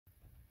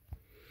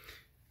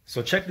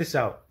So check this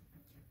out.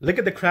 Look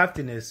at the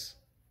craftiness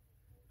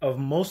of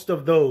most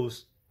of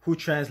those who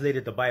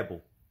translated the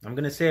Bible. I'm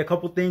going to say a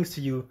couple things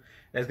to you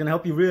that's going to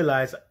help you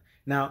realize.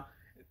 Now,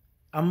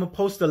 I'm going to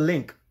post a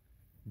link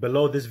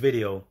below this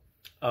video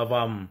of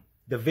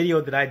the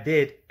video that I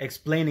did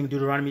explaining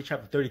Deuteronomy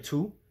chapter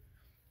 32,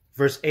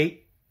 verse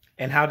 8,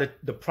 and how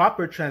the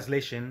proper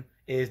translation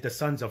is the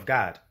sons of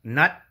God,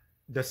 not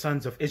the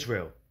sons of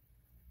Israel.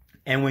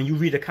 And when you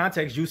read the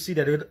context, you see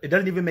that it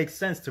doesn't even make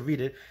sense to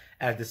read it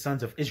as the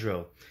sons of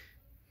Israel.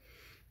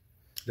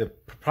 The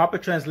proper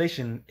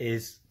translation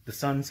is the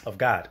sons of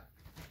God.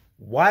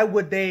 Why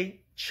would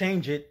they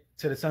change it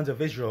to the sons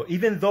of Israel,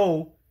 even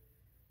though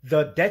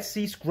the Dead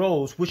Sea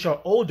Scrolls, which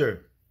are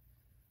older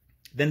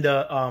than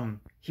the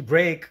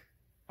Hebraic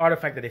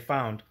artifact that they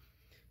found,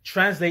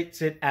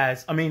 translates it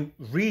as,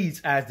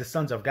 reads as the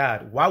sons of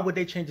God? Why would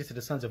they change it to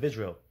the sons of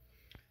Israel?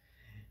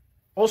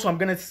 Also, I'm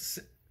going to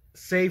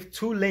save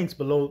 2 links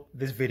below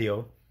this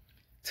video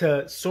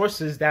to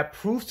sources that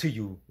prove to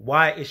you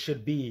why it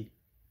should be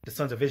the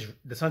sons of Israel,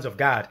 the sons of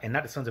God, and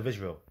not the sons of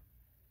Israel.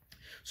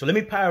 So let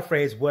me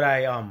paraphrase what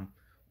I'm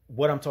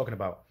talking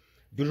about.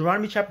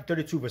 Deuteronomy chapter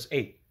 32 verse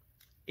 8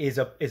 is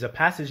a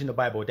passage in the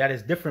Bible that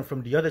is different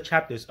from the other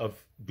chapters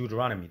of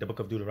Deuteronomy, the book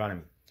of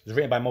Deuteronomy. It was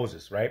written by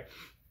Moses, right?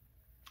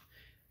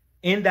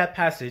 In that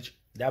passage,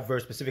 that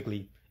verse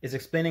specifically is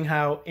explaining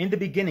how in the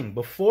beginning,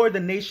 before the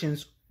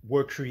nations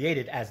were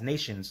created as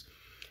nations,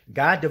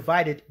 God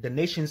divided the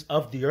nations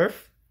of the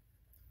earth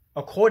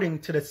according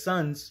to his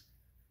sons,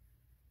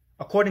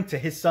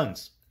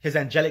 his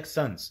angelic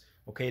sons.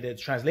 Okay, the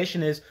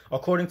translation is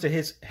according to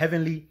his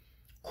heavenly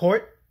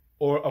court,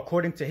 or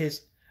according to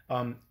his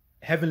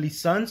heavenly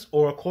sons,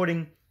 or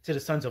according to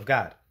the sons of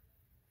God,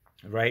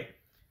 right?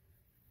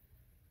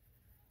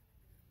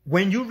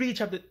 When you read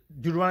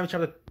Deuteronomy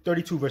chapter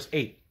 32 verse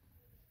 8,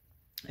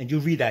 and you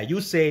read that, you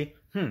say,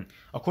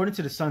 according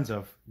to the sons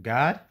of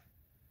God.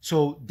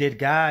 So did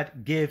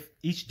God give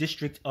each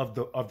district of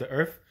the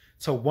earth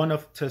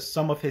to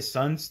some of his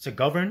sons to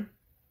govern?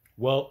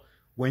 Well,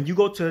 when you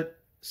go to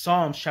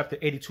Psalms chapter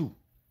 82,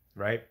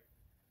 right?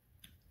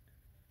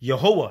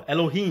 Yehowah,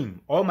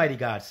 Elohim, Almighty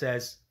God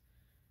says,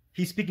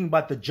 he's speaking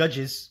about the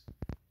judges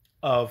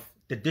of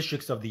the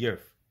districts of the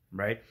earth,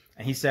 right?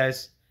 And he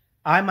says,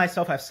 I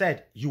myself have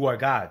said, you are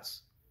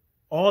gods.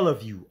 All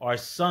of you are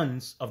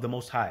sons of the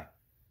Most High.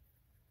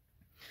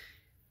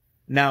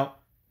 Now,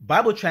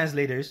 Bible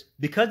translators,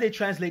 because they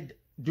translate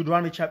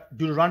Deuteronomy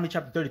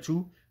chapter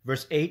 32,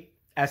 verse 8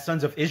 as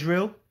sons of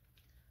Israel,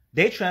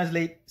 they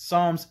translate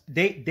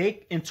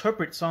they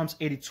interpret Psalms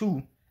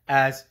 82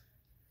 as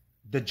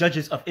the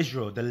judges of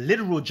Israel, the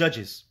literal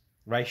judges,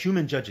 right?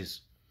 Human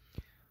judges.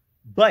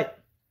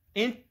 But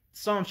in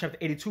Psalms chapter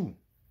 82,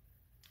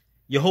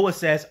 Yehowah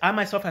says, I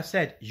myself have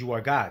said, you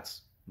are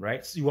gods,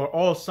 right? So you are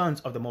all sons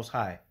of the Most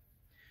High.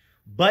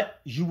 But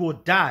you will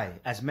die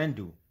as men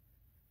do.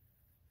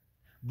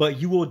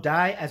 But you will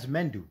die as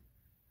men do.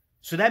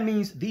 So that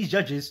means these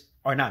judges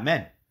are not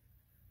men.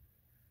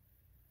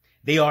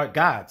 They are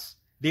gods.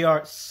 They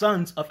are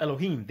sons of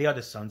Elohim. They are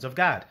the sons of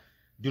God.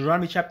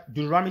 Deuteronomy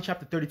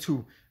chapter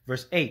 32,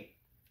 verse 8.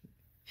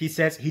 He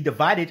says he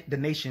divided the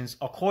nations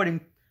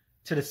according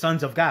to the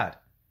sons of God.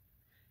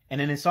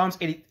 And then in Psalms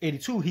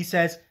 82, he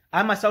says,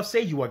 I myself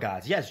say you are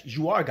gods. Yes,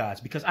 you are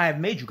gods because I have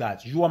made you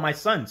gods. You are my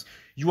sons.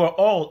 You are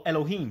all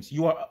Elohims.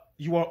 You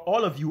are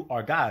all of you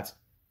are gods.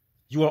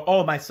 You are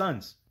all my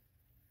sons.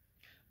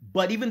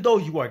 But even though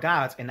you are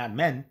gods and not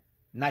men,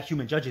 not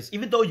human judges,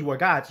 even though you are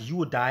gods, you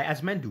will die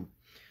as men do.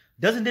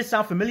 Doesn't this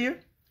sound familiar?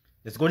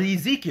 Let's go to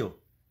Ezekiel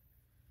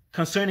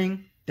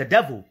concerning the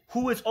devil,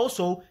 who is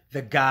also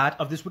the god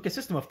of this wicked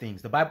system of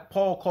things. The Bible,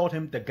 Paul called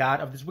him the god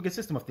of this wicked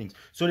system of things.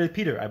 So did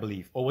Peter, I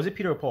believe. Or was it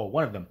Peter or Paul?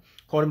 One of them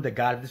called him the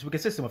god of this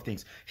wicked system of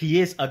things.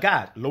 He is a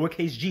god,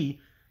 lowercase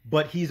g,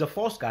 but he's a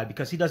false god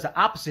because he does the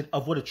opposite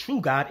of what a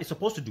true god is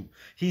supposed to do.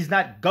 He's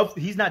not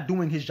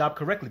doing his job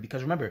correctly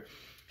because remember,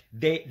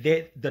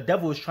 the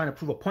devil is trying to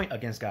prove a point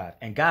against God.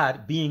 And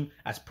God, being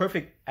as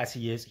perfect as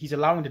he is, he's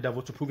allowing the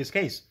devil to prove his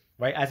case,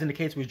 right? As in the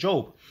case with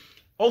Job.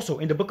 Also,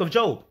 in the book of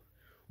Job,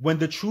 when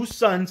the true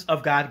sons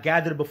of God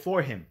gathered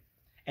before him,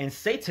 and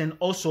Satan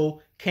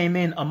also came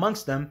in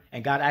amongst them,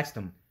 and God asked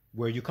him,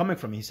 where are you coming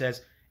from? He said,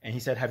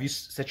 have you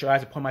set your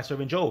eyes upon my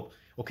servant Job?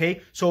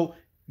 Okay, so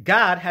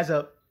God has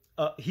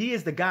he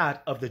is the God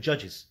of the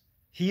judges.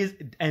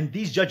 And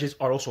these judges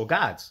are also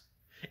gods.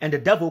 And the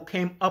devil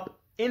came up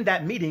in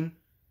that meeting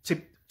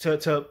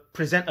to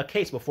present a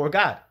case before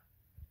God,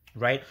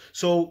 right?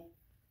 So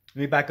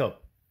let me back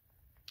up.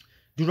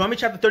 Deuteronomy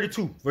chapter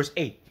 32, verse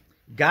 8.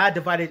 God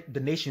divided the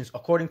nations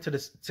according to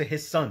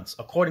his sons,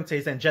 according to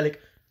his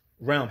angelic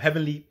realm,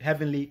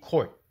 heavenly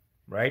court,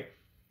 right?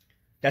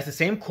 That's the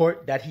same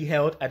court that he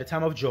held at the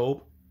time of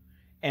Job,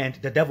 and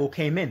the devil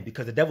came in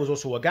because the devil is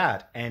also a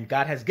god, and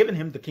God has given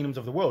him the kingdoms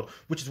of the world,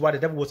 which is why the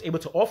devil was able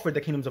to offer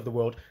the kingdoms of the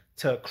world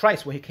to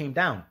Christ when he came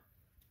down,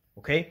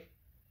 okay?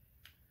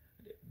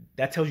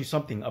 That tells you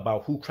something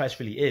about who Christ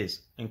really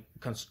is in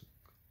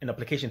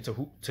application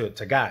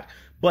to God.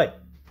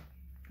 But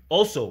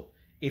also,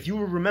 if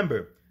you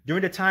remember,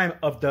 during the time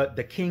of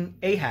the King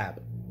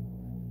Ahab.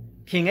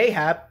 King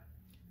Ahab,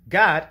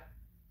 God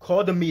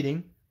called a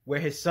meeting where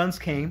his sons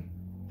came,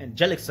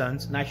 angelic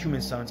sons, not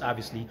human sons,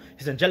 obviously,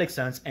 his angelic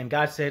sons, and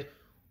God said,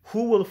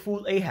 who will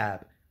fool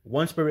Ahab?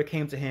 One spirit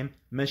came to him,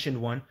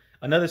 mentioned one.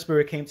 Another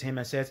spirit came to him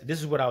and says, this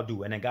is what I'll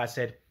do. And then God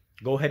said,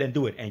 go ahead and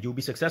do it, and you'll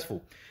be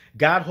successful.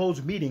 God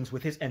holds meetings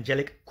with his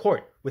angelic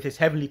court, with his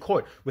heavenly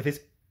court, with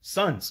his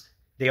sons.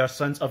 They are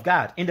sons of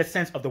God, in the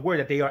sense of the word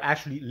that they are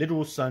actually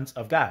literal sons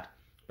of God.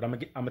 But I'm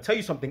gonna tell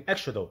you something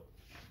extra though.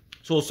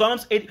 So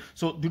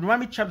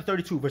Deuteronomy chapter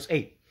 32, verse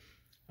 8.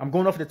 I'm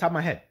going off the top of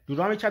my head.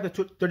 Deuteronomy chapter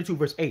 32,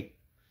 verse 8.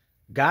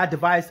 God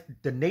divides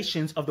the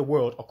nations of the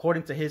world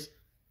according to his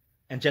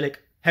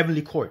angelic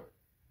heavenly court.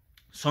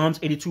 Psalms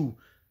 82,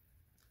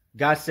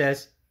 God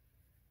says,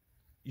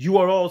 you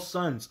are all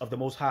sons of the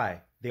Most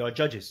High. They are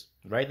judges,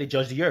 right? They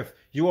judge the earth.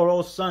 You are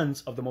all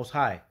sons of the Most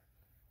High.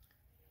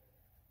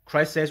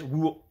 Christ says,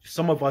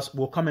 some of us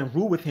will come and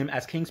rule with him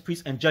as kings,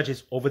 priests, and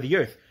judges over the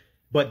earth.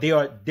 But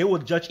they will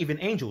judge even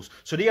angels.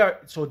 So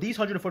these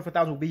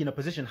 144,000 will be in a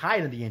position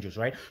higher than the angels,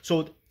 right?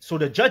 So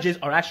the judges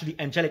are actually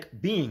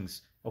angelic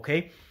beings,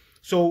 okay?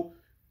 So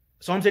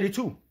Psalms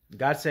 82,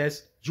 God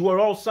says, you are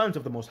all sons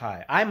of the Most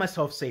High. I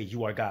myself say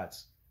you are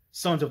gods,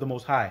 sons of the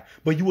Most High,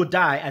 but you will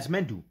die as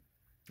men do.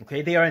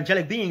 Okay, they are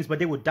angelic beings, but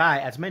they will die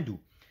as men do.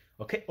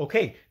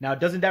 Okay. Now,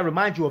 doesn't that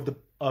remind you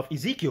of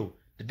Ezekiel,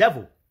 the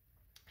devil?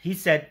 He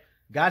said,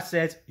 God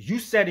says, you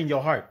said in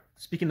your heart,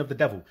 speaking of the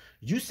devil,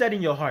 you said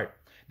in your heart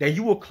that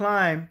you will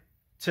climb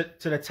to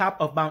the top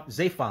of Mount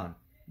Zaphon,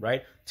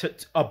 right? To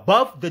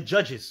above the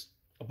judges,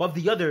 above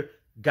the other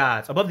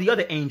gods, above the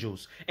other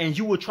angels, and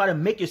you will try to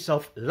make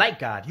yourself like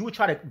God. You will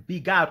try to be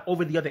God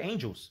over the other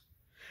angels.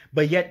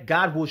 But yet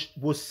God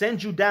will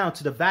send you down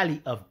to the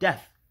valley of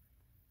death,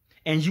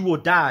 and you will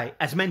die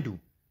as men do.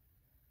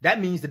 That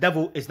means the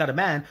devil is not a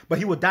man, but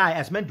he will die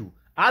as men do.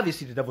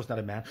 Obviously, the devil is not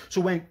a man. So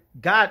when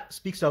God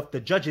speaks of the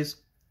judges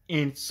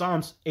in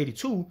Psalms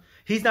 82,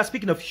 he's not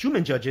speaking of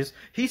human judges.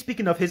 He's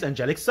speaking of his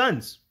angelic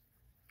sons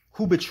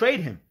who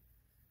betrayed him,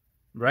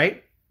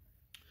 right?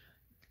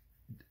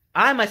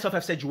 I myself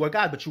have said you are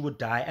God, but you will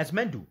die as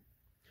men do.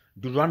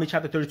 Deuteronomy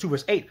chapter 32,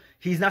 verse 8.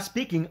 He's not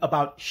speaking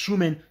about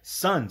human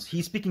sons.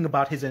 He's speaking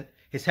about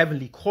his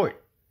heavenly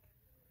court.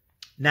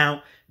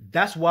 Now,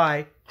 that's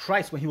why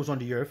Christ, when he was on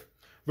the earth,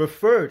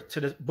 referred to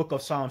the book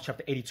of Psalms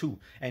chapter 82.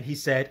 And he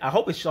said, I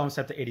hope it's Psalms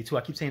chapter 82.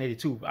 I keep saying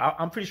 82.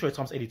 I'm pretty sure it's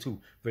Psalms 82.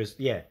 Verse,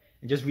 yeah.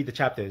 And just read the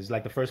chapter. It's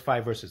like the first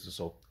 5 verses or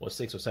so, or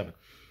 6 or 7.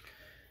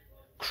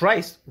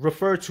 Christ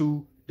referred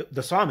to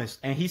the psalmist,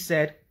 and he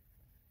said,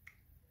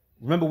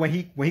 remember when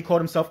he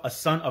called himself a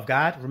son of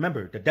God?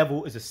 Remember, the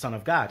devil is a son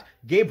of God.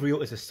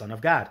 Gabriel is a son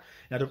of God.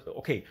 Now,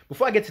 okay,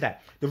 before I get to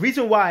that, the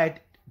reason why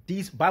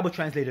these Bible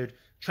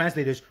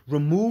translators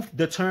removed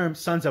the term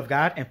sons of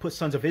God and put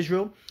sons of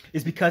Israel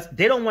is because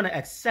they don't want to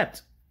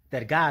accept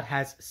that God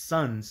has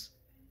sons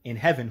in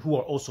heaven who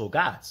are also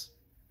gods.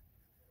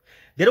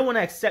 They don't want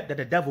to accept that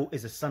the devil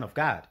is a son of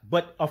God.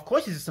 But of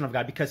course he's a son of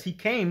God because he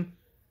came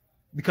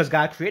because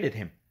God created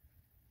him.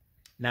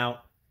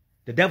 Now,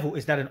 the devil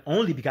is not an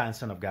only begotten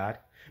son of God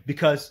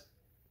because,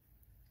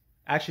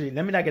 actually,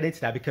 let me not get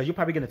into that because you're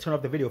probably going to turn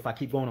off the video if I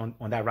keep going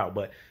on that route.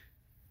 But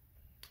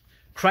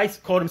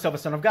Christ called himself a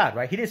son of God,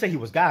 right? He didn't say he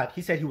was God.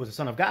 He said he was a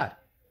son of God.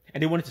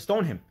 And they wanted to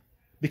stone him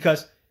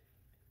because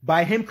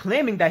by him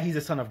claiming that he's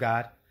a son of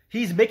God,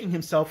 he's making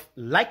himself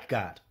like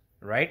God,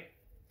 right?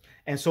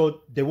 And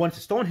so they wanted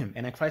to stone him.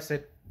 And then Christ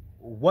said,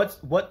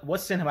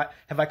 what sin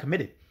have I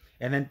committed?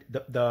 And then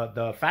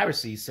the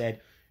Pharisees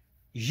said,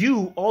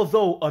 you,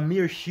 although a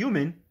mere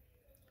human,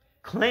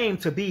 claim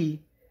to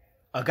be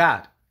a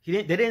God.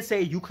 They didn't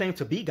say you claim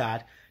to be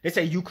God. They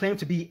say you claim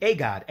to be a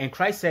God. And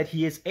Christ said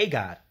he is a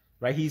God,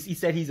 right? He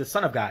said he's a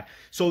son of God.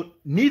 So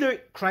neither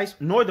Christ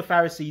nor the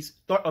Pharisees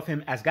thought of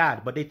him as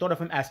God, but they thought of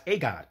him as a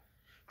God.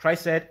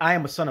 Christ said, I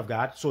am a son of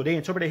God. So they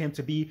interpreted him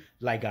to be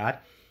like God.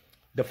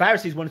 The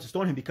Pharisees wanted to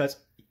stone him because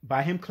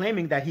by him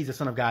claiming that he's a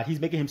son of God, he's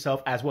making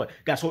himself as what?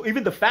 God. So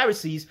even the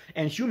Pharisees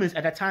and humans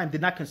at that time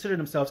did not consider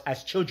themselves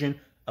as children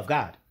of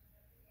God.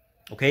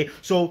 Okay,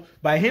 so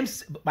by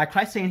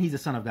Christ saying he's a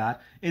son of God,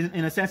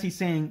 in a sense, he's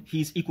saying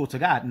he's equal to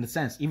God in a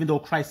sense, even though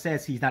Christ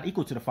says he's not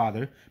equal to the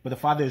Father, but the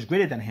Father is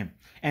greater than him.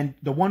 And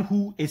the one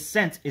who is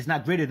sent is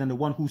not greater than the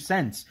one who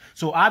sends.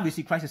 So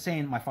obviously Christ is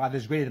saying my Father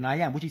is greater than I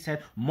am, which he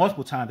said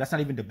multiple times. That's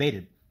not even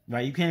debated,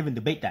 right? You can't even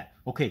debate that.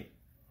 Okay,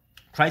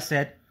 Christ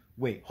said,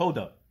 wait, hold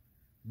up.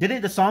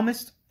 Didn't the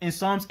psalmist in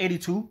Psalms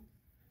 82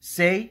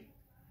 say,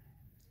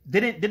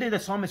 didn't the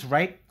psalmist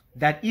write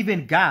that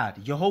even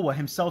God, Yehowah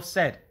himself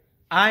said,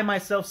 I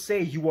myself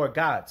say you are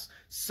gods,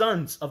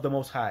 sons of the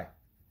Most High.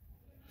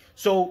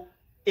 So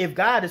if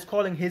God is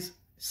calling his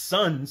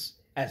sons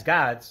as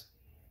gods,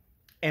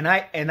 and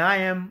I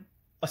am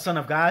a son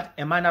of God,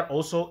 am I not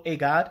also a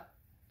God?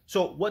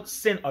 So what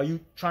sin are you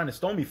trying to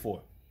stone me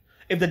for?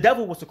 If the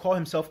devil was to call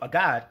himself a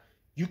God,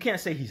 you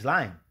can't say he's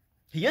lying.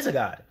 He is a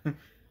God,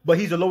 but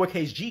he's a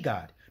lowercase g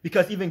God,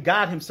 because even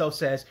God himself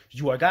says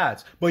you are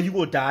gods, but you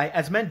will die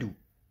as men do.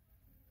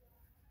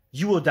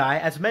 You will die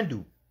as men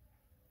do.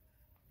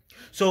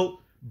 So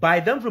by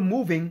them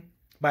removing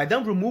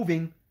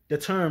the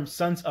term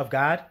sons of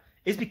God,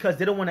 it's because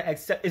they don't want to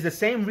accept. It's the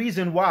same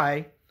reason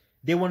why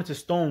they wanted to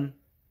stone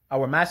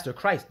our master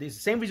Christ. It's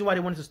the same reason why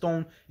they wanted to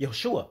stone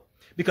Yeshua,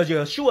 because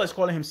Yeshua is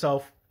calling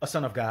himself a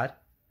son of God,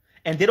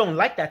 and they don't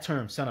like that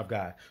term, son of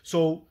God.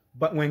 So,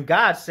 but when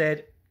God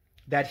said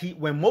that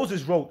when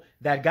Moses wrote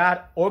that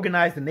God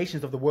organized the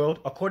nations of the world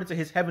according to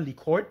his heavenly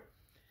court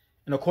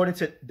and according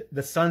to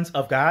the sons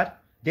of God,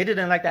 they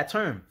didn't like that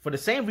term for the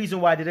same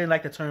reason why they didn't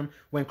like the term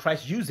when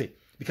Christ used it,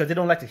 because they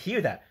don't like to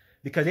hear that.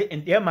 Because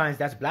in their minds,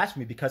 that's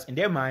blasphemy. Because in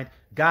their mind,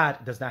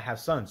 God does not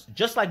have sons.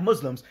 Just like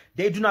Muslims,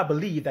 they do not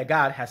believe that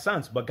God has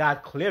sons, but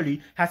God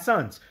clearly has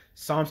sons.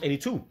 Psalms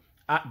 82,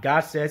 God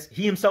says,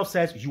 he himself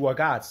says, you are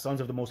gods,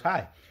 sons of the Most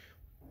High.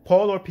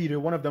 Paul or Peter,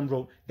 one of them,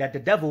 wrote that the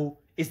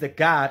devil is the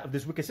god of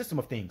this wicked system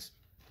of things.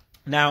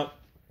 Now,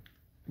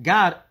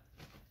 God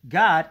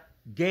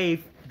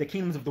gave the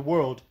kingdoms of the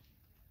world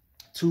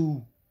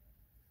to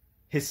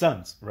his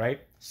sons,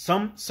 right?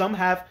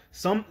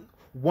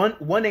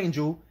 One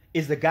angel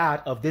is the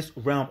god of this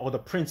realm, or the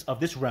prince of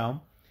this realm,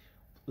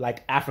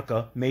 like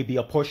Africa, maybe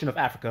a portion of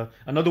Africa.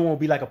 Another one will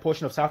be like a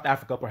portion of South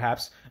Africa,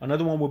 perhaps.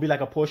 Another one will be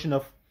like a portion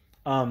of,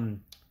 I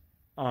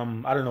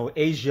don't know,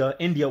 Asia,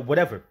 India,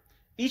 whatever.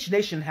 Each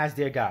nation has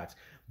their gods.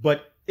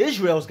 But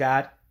Israel's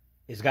God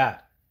is God.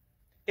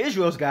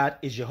 Israel's God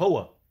is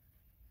Yehowah.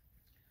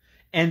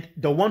 And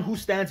the one who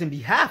stands in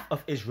behalf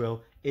of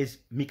Israel is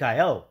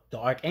Michael, the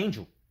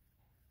archangel.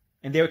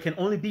 And there can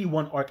only be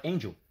one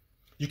archangel.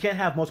 You can't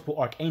have multiple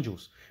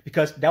archangels,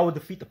 because that would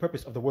defeat the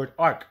purpose of the word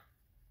arch.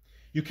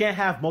 You can't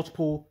have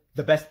multiple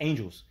the best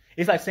angels.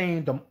 It's like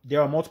saying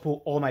there are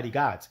multiple almighty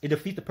gods. It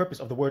defeats the purpose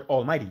of the word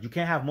almighty. You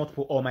can't have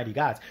multiple almighty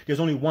gods.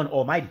 There's only one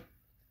almighty.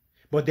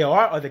 But there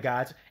are other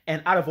gods,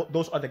 and out of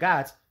those other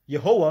gods,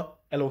 Yehowah,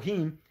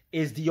 Elohim,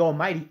 is the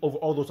almighty over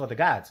all those other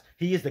gods.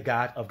 He is the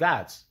God of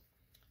gods.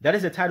 That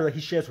is a title that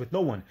he shares with no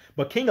one.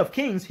 But King of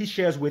Kings, he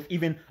shares with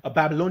even a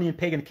Babylonian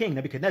pagan king,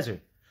 Nebuchadnezzar.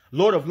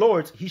 Lord of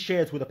Lords, he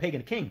shares with a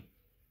pagan king.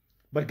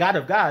 But God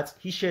of gods,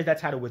 he shares that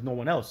title with no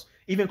one else.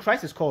 Even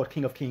Christ is called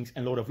King of Kings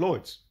and Lord of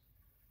Lords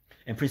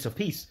and Prince of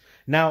Peace.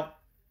 Now,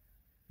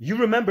 you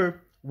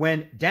remember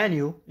when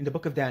Daniel, in the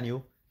book of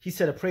Daniel, he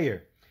said a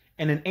prayer,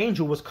 and an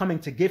angel was coming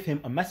to give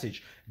him a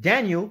message.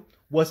 Daniel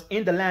was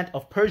in the land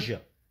of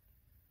Persia.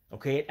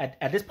 Okay,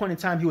 at this point in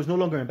time, he was no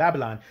longer in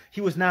Babylon.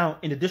 He was now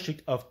in the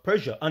district of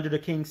Persia under the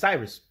king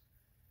Cyrus.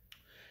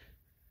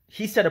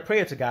 He said a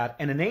prayer to God,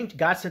 and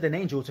God sent an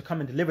angel to come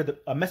and deliver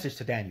a message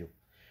to Daniel.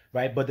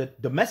 Right, but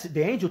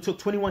the angel took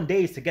 21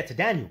 days to get to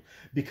Daniel,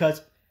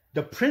 because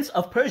the prince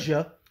of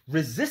Persia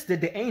resisted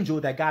the angel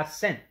that God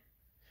sent.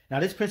 Now,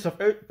 this prince of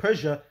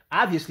Persia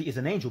obviously is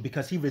an angel,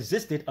 because he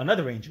resisted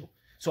another angel.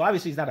 So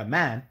obviously he's not a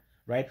man,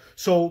 right?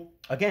 So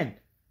again,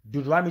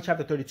 Deuteronomy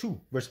chapter 32,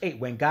 verse 8,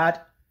 when God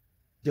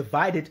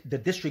divided the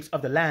districts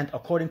of the land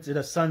according to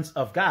the sons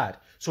of God.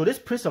 So this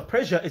prince of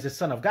Persia is a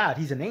son of God.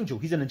 He's an angel.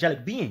 He's an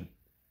angelic being.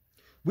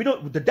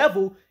 The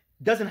devil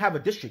doesn't have a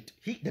district.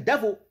 The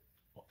devil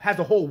has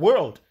the whole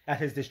world as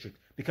his district,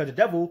 because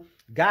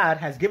God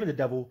has given the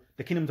devil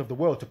the kingdoms of the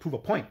world to prove a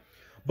point.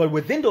 But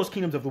within those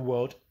kingdoms of the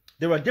world,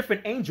 there are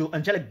different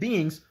angelic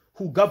beings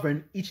who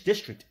govern each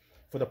district.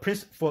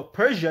 For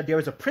Persia, there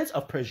is a prince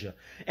of Persia.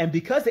 And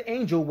because the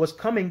angel was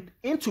coming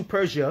into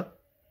Persia,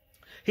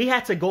 he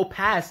had to go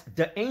past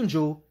the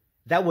angel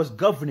that was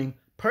governing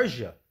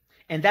Persia.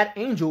 And that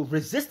angel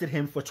resisted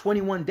him for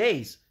 21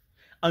 days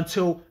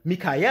until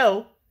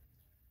Michael,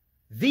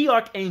 the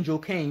archangel,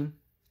 came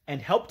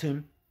and helped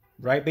him,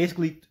 right?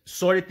 Basically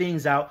sorted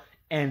things out,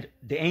 and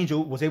the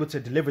angel was able to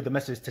deliver the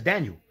message to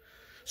Daniel.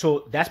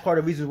 So that's part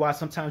of the reason why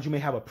sometimes you may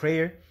have a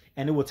prayer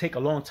and it will take a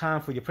long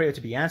time for your prayer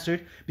to be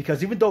answered,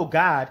 because even though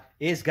God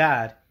is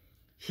God,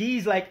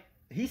 he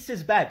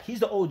sits back. He's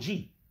the OG.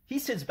 He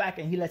sits back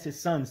and he lets his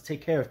sons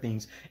take care of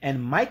things.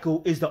 And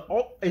Michael is the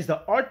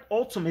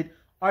ultimate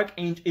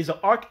archangel, is an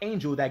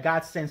archangel that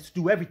God sends to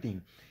do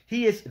everything.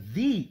 He is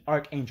the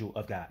archangel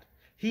of God.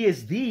 He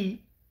is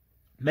the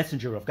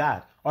messenger of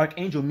God.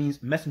 Archangel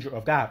means messenger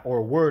of God,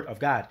 or word of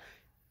God.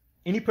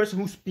 Any person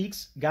who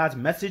speaks God's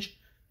message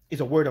is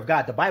a word of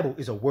God. The Bible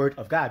is a word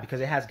of God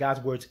because it has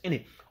God's words in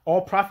it.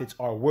 All prophets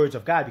are words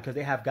of God because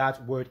they have God's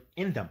word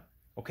in them.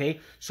 Okay,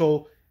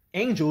 so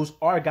angels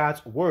are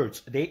God's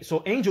words.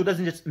 So angel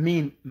doesn't just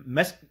mean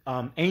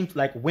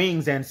like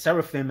wings and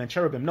seraphim and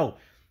cherubim.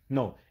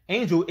 No.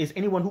 Angel is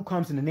anyone who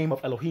comes in the name of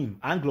Elohim.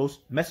 Anglos,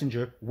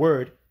 messenger,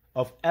 word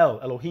of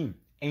Elohim.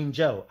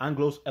 Angel,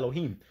 Anglos,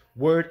 Elohim,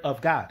 word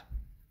of God.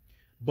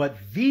 But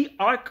the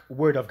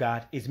word of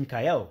God is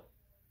Michael.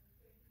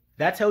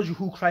 That tells you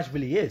who Christ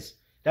really is.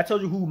 That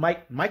tells you who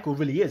Michael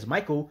really is.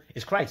 Michael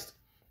is Christ.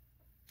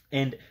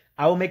 And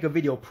I will make a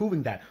video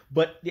proving that.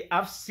 But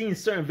I've seen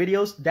certain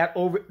videos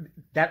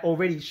that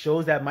already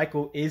shows that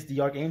Michael is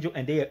the archangel,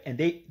 and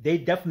they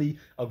definitely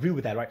agree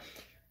with that, right?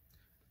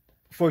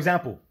 For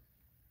example,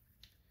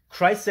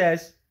 Christ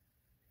says,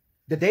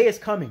 the day is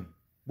coming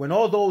when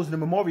all those in the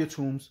memorial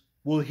tombs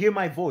will hear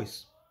my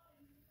voice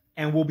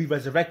and will be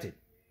resurrected,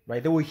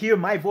 right? They will hear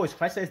my voice.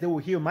 Christ says they will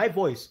hear my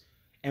voice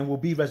and will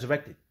be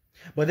resurrected.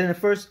 But then in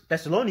First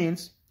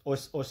Thessalonians or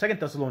Second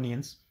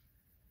Thessalonians,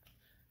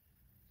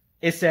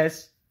 it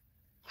says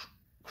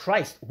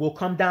Christ will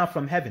come down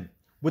from heaven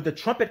with the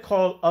trumpet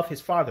call of his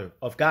Father,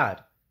 of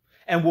God,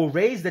 and will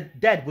raise the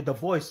dead with the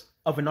voice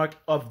of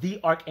the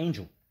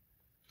archangel.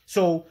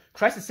 So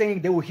Christ is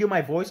saying they will hear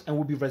my voice and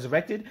will be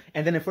resurrected.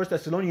 And then in First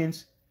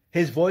Thessalonians,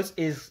 his voice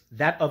is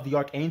that of the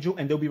archangel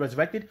and they'll be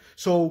resurrected.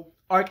 So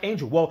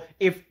archangel, well,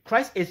 if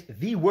Christ is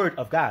the word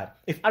of God,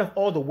 if out of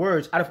all the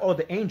words, out of all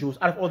the angels,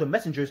 out of all the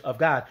messengers of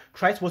God,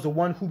 Christ was the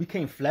one who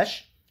became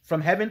flesh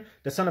from heaven,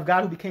 the Son of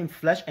God who became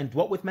flesh and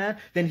dwelt with man,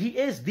 then he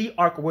is the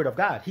word of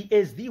God. He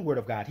is the word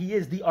of God. He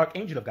is the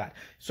archangel of God.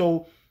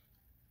 So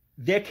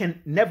there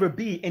can never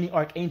be any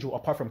archangel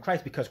apart from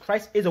Christ, because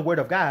Christ is a word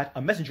of God,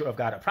 a messenger of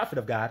God, a prophet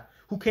of God,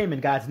 who came in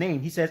God's name.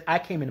 He says, I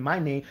came in my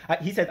name.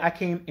 He said, I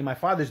came in my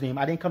Father's name.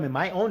 I didn't come in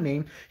my own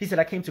name. He said,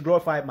 I came to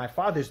glorify my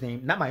Father's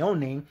name, not my own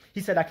name.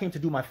 He said, I came to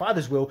do my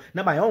Father's will,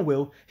 not my own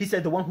will. He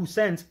said, the one who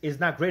sends is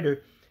not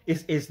greater,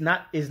 is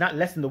not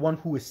less than the one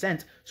who is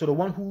sent. So the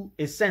one who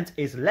is sent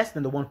is less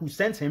than the one who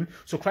sends him.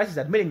 So Christ is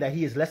admitting that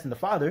he is less than the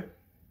Father.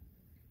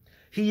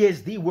 He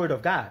is the word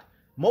of God.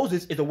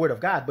 Moses is the word of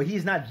God, but he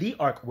is not the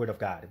word of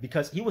God,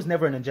 because he was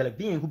never an angelic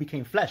being who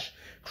became flesh.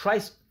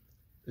 Christ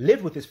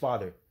lived with his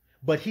Father,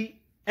 but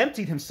he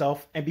emptied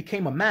himself and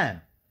became a man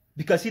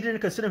because he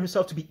didn't consider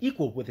himself to be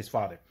equal with his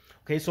Father.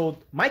 Okay, so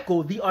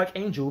Michael, the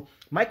archangel,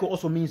 Michael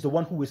also means the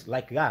one who is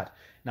like God.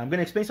 Now I'm going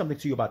to explain something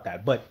to you about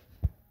that, but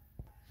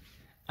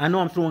I know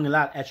I'm throwing a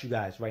lot at you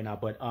guys right now,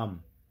 but I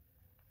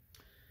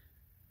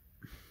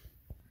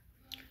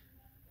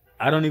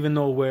don't even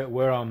know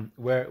where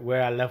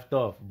I left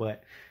off,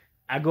 but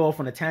I go off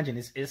on a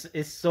tangent.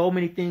 It's so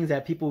many things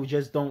that people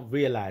just don't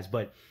realize.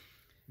 But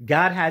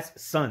God has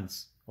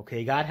sons.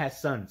 Okay, God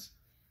has sons.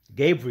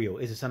 Gabriel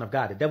is a son of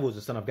God. The devil is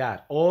a son of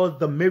God. All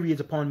the myriads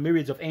upon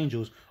myriads of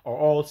angels are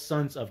all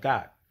sons of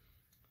God.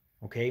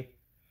 Okay,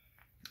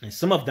 and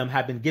some of them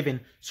have been given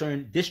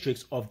certain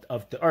districts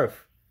of the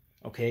earth.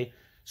 Okay,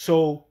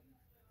 so,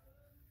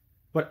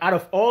 but out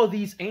of all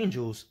these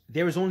angels,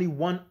 there is only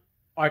one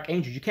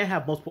archangel. You can't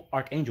have multiple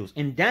archangels.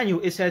 In Daniel,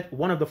 it said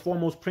one of the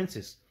foremost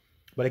princes.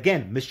 But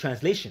again,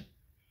 mistranslation.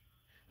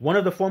 One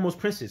of the foremost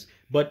princes.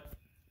 But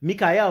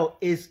Michael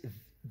is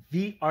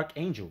the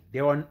archangel.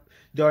 There are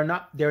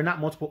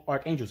not multiple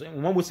archangels.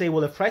 And one would say,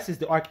 well, if Christ is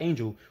the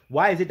archangel,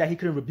 why is it that he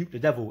couldn't rebuke the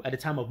devil at the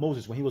time of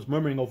Moses when he was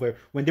murmuring over,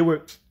 when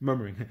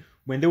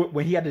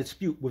he had a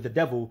dispute with the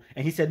devil,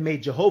 and he said, may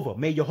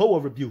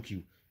Yehowah rebuke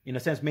you. In a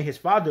sense, may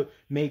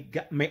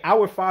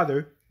our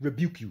Father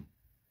rebuke you.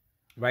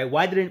 Right?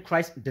 Why didn't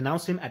Christ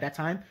denounce him at that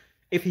time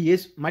if he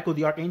is Michael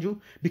the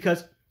archangel?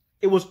 Because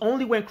it was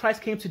only when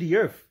Christ came to the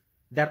earth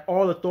that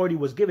all authority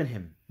was given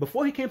him.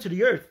 Before he came to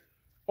the earth,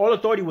 all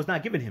authority was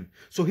not given him.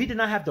 So he did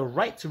not have the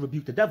right to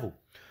rebuke the devil.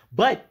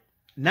 But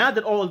now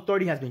that all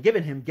authority has been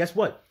given him, guess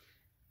what?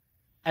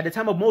 At the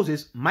time of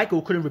Moses,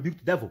 Michael couldn't rebuke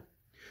the devil.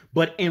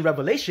 But in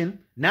Revelation,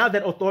 now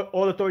that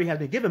all authority has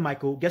been given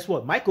Michael, guess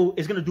what? Michael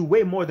is going to do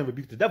way more than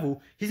rebuke the devil.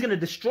 He's going to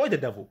destroy the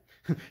devil.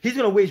 He's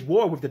going to wage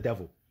war with the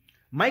devil.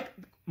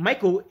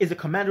 Michael is a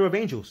commander of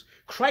angels.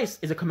 Christ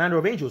is a commander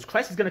of angels.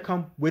 Christ is going to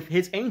come with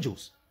his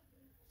angels.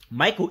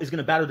 Michael is going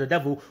to battle the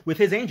devil with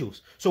his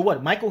angels. So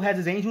what? Michael has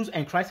his angels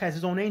and Christ has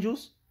his own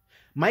angels?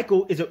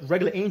 Michael is a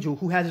regular angel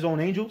who has his own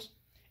angels.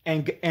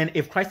 And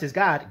if Christ is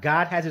God,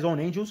 God has his own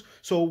angels.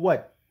 So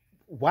what?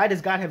 Why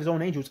does God have his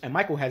own angels and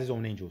Michael has his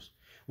own angels?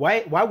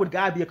 Why would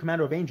God be a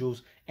commander of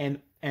angels and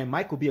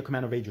Michael be a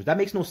commander of angels? That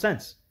makes no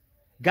sense.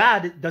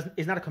 God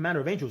is not a commander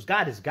of angels.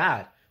 God is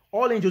God.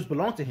 All angels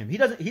belong to him.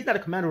 He's not a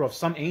commander of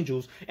some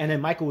angels, and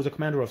then Michael was a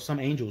commander of some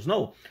angels.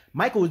 No,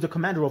 Michael is the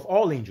commander of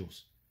all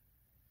angels.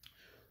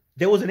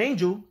 There was an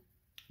angel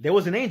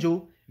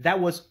that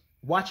was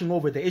watching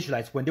over the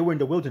Israelites when they were in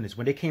the wilderness,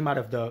 when they came out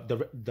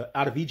of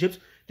out of Egypt.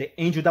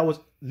 The angel that was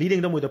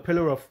leading them with a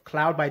pillar of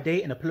cloud by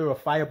day and a pillar of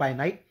fire by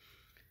night.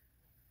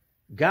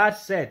 God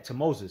said to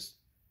Moses,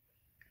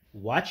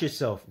 watch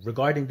yourself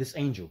regarding this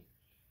angel,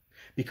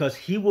 because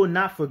he will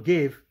not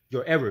forgive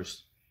your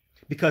errors,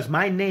 because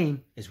my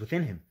name is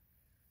within him.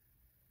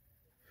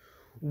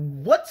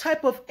 What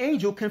type of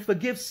angel can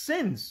forgive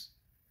sins?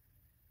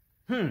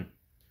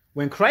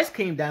 When Christ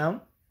came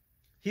down,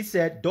 he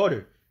said,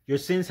 daughter, your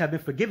sins have been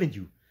forgiven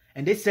you.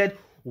 And they said,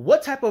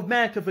 what type of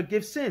man can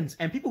forgive sins?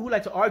 And people who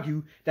like to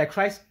argue that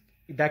Christ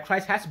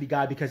has to be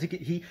God because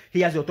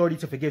he has the authority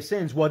to forgive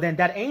sins, well, then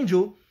that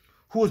angel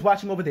who was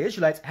watching over the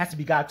Israelites has to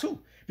be God too,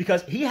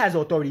 because he has the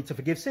authority to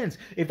forgive sins.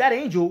 If that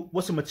angel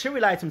was to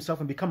materialize himself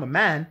and become a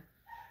man,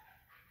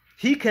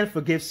 he can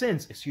forgive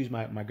sins. Excuse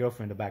my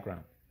girlfriend in the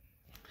background.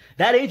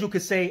 That angel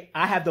could say,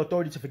 I have the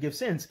authority to forgive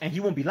sins, and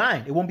he won't be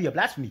lying. It won't be a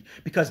blasphemy,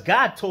 because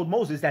God told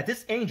Moses that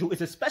this angel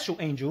is a special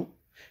angel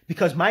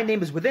because my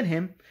name is within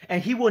him,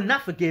 and he will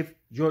not forgive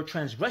your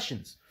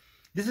transgressions.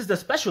 This is the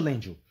special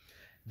angel.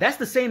 That's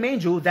the same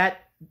angel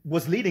that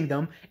was leading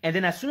them. And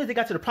then as soon as they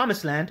got to the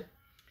promised land,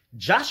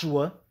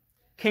 Joshua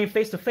came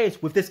face to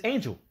face with this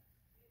angel.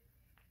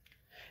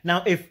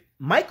 Now, if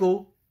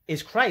Michael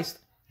is Christ,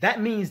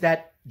 that means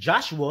that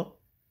Joshua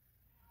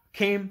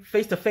came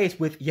face to face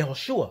with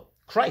Yehoshua,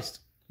 Christ,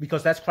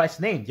 because that's Christ's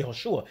name.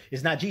 Yehoshua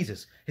is not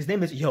Jesus. His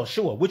name is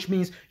Yehoshua, which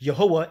means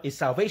Yehowah is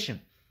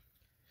salvation.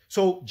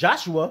 So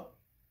Joshua,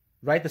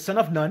 right, the son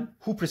of Nun,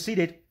 who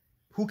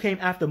came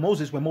after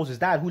Moses when Moses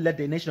died, who led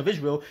the nation of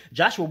Israel,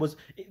 Joshua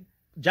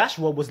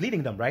was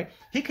leading them, right?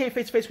 He came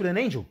face to face with an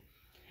angel.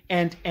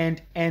 And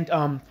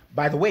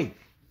by the way,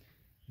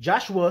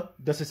 Joshua,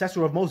 the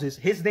successor of Moses,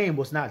 his name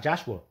was not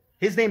Joshua.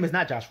 His name is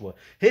not Joshua.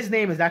 His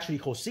name is actually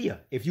Hosea.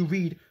 If you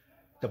read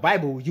the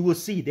Bible, you will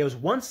see there's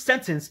one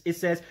sentence. It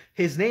says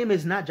his name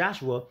is not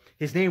Joshua.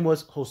 His name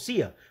was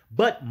Hosea.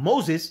 But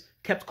Moses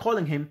kept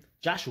calling him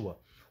Joshua.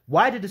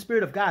 Why did the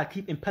Spirit of God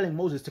keep impelling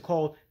Moses to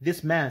call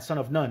this man, son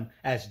of Nun,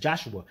 as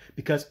Joshua?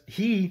 Because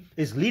he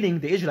is leading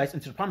the Israelites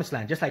into the promised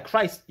land. Just like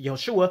Christ,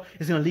 Yehoshua,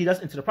 is going to lead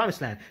us into the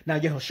promised land. Now,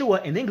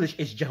 Yehoshua in English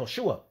is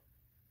Jehoshua.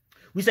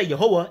 We say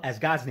Yehowah as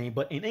God's name,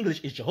 but in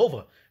English it's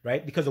Jehovah,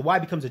 right? Because the Y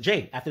becomes a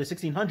J. After the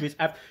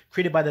 1600s,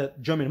 created by the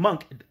German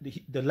monk,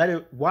 the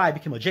letter Y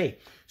became a J.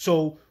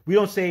 So we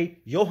don't say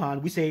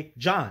Johann, we say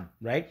John,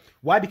 right?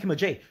 Y became a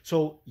J.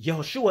 So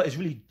Yehoshua is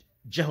really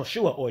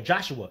Jehoshua or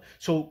Joshua.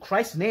 So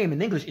Christ's name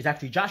in English is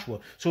actually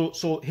Joshua.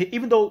 So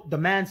even though the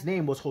man's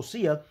name was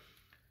Hosea,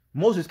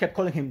 Moses kept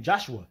calling him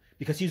Joshua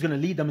because he's going to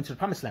lead them into the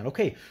promised land.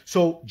 Okay,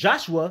 so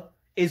Joshua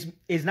is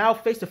now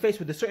face to face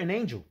with a certain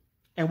angel.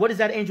 And what is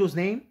that angel's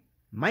name?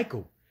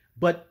 Michael.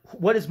 But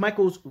what is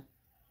Michael's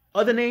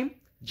other name?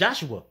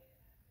 Joshua.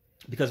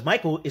 Because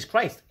Michael is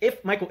Christ.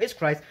 If Michael is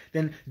Christ,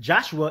 then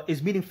Joshua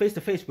is meeting face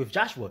to face with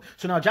Joshua.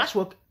 So now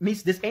Joshua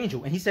meets this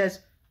angel and he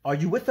says, "Are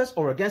you with us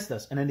or against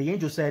us?" And then the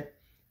angel said,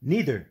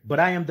 "Neither, but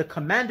I am the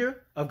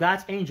commander of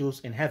God's angels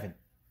in heaven."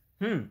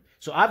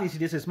 So obviously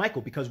this is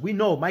Michael, because we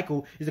know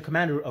Michael is the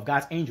commander of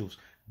God's angels.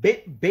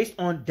 Based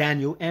on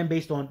Daniel and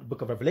based on the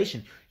book of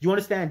Revelation. You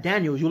understand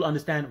Daniel, you'll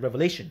understand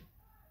Revelation.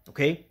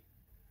 Okay?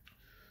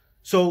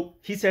 So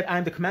he said, "I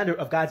am the commander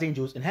of God's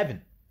angels in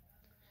heaven."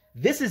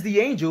 This is the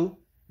angel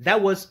that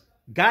was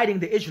guiding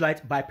the Israelites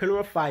by pillar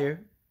of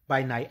fire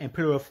by night and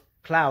pillar of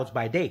clouds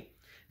by day.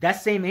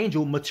 That same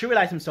angel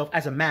materialized himself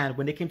as a man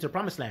when they came to the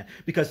promised land,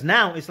 because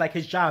now it's like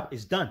his job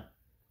is done,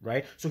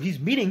 right? So he's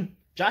meeting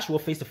Joshua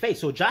face to face.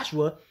 So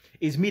Joshua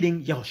is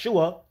meeting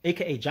Yehoshua,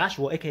 aka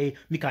Joshua, aka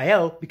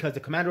Michael, because the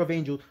commander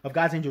of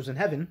God's angels in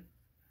heaven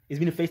is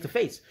meeting face to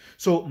face.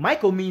 So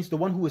Michael means the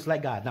one who is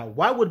like God. Now,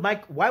 why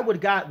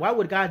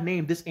would God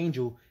name this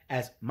angel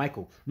as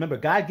Michael? Remember,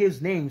 God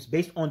gives names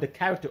based on the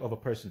character of a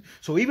person.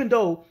 So even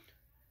though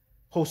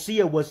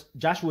Hosea was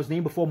Joshua's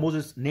name before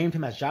Moses named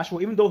him as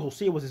Joshua, even though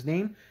Hosea was his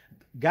name,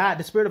 God,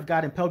 the Spirit of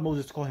God impelled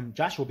Moses to call him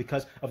Joshua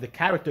because of the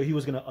character he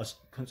was going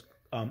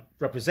to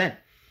represent.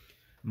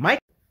 Michael.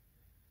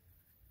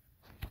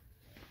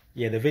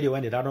 Yeah, the video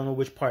ended. I don't know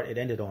which part it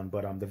ended on,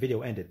 but the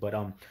video ended. But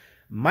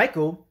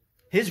Michael,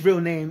 his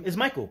real name is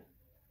Michael.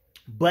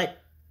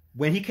 But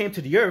when he came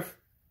to the earth,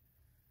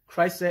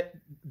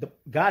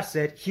 God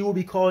said he will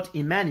be called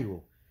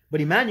Emmanuel.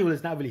 But Emmanuel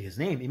is not really his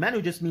name.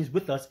 Emmanuel just means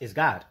with us is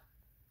God.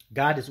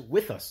 God is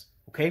with us,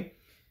 okay?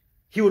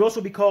 He would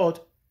also be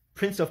called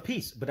Prince of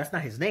Peace, but that's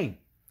not his name.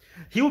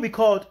 He will be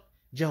called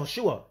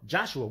Joshua,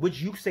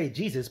 which you say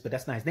Jesus, but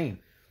that's not his name,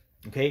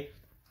 okay?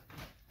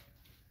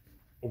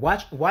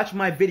 Watch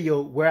my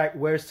video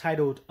where it's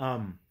titled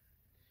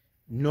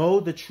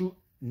Know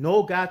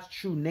God's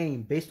true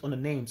name based on the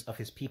names of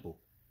his people,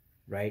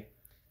 right?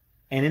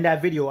 And in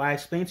that video, I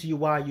explained to you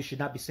why you should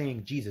not be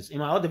saying Jesus. In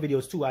my other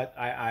videos too,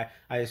 I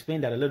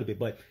explained that a little bit,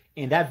 but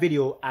in that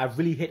video, I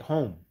really hit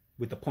home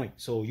with the point.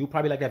 So you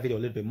probably like that video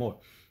a little bit more.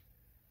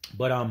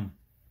 But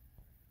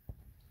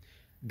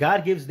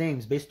God gives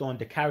names based on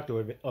the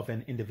character of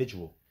an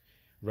individual,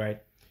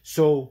 right?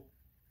 So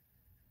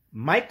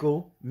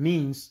Michael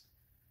means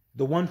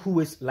the one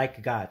who is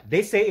like God.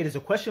 They say it is a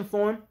question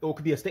form or it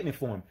could be a statement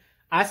form.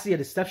 I see a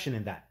deception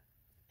in that.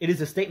 It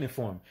is a statement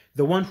form.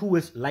 The one who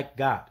is like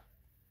God.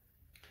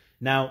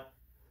 Now,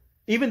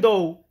 even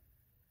though,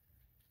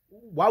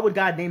 why would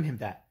God name him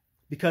that?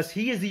 Because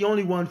he is the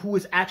only one who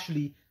is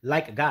actually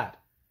like God.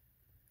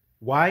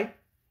 Why?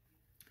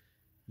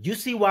 You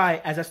see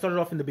why, as I started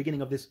off in the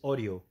beginning of this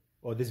audio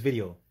or this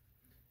video,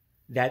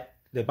 that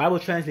the Bible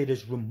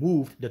translators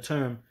removed the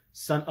term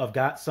son of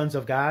God, sons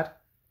of God,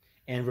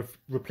 and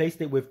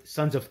replaced it with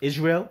sons of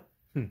Israel.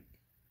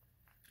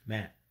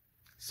 Man,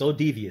 so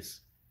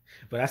devious.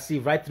 But I see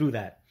right through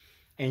that.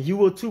 And you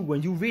will too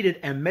when you read it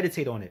and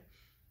meditate on it.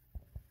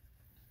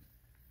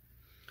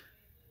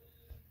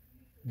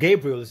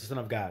 Gabriel is the son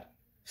of God.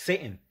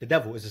 Satan, the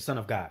devil, is the son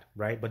of God,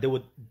 right?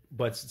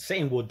 But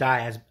Satan will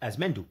die as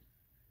men do.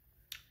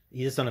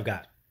 He's the son of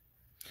God.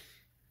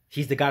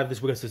 He's the God of this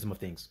wicked system of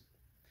things.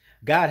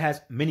 God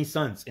has many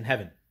sons in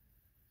heaven.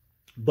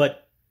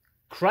 But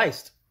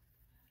Christ,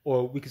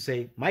 or we could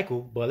say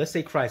Michael, but let's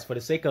say Christ for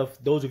the sake of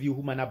those of you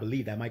who might not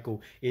believe that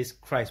Michael is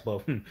Christ.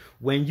 But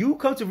when you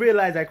come to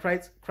realize that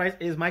Christ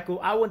is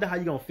Michael, I wonder how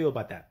you're going to feel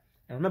about that.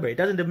 And remember, it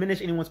doesn't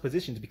diminish anyone's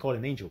position to be called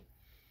an angel.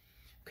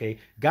 Okay,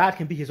 God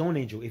can be his own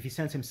angel if he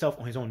sends himself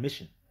on his own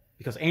mission,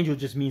 because angel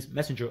just means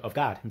messenger of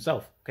God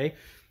himself. Okay,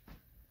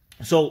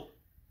 so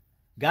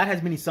God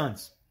has many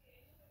sons.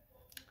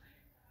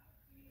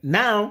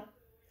 Now,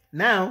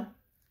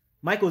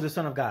 Michael is a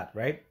son of God,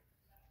 right?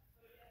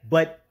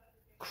 But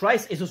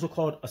Christ is also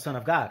called a son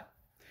of God.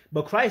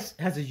 But Christ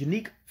has a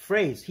unique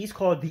phrase. He's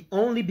called the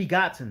only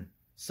begotten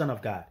Son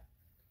of God.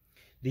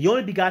 The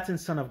only begotten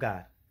Son of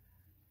God.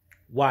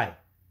 Why?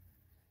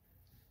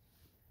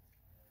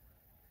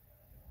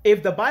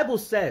 If the Bible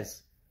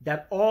says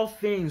that all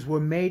things were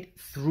made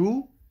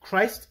through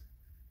Christ,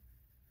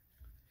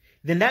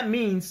 then that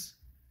means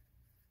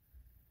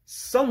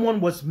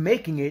someone was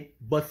making it,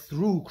 but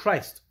through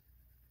Christ.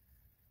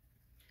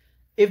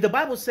 If the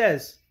Bible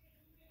says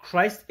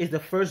Christ is the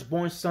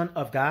firstborn Son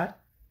of God,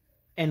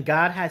 and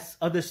God has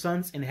other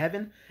sons in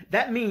heaven,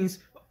 that means,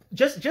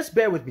 just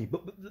bear with me.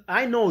 But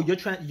I know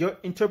your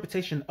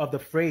interpretation of the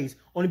phrase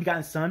only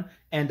begotten Son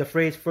and the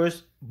phrase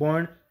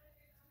firstborn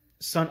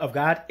Son of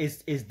God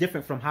is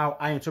different from how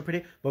I interpret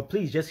it. But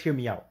please just hear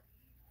me out.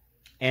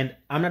 And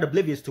I'm not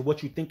oblivious to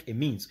what you think it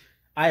means.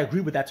 I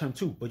agree with that term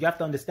too. But you have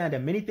to understand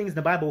that many things in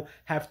the Bible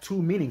have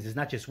two meanings. It's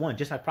not just one.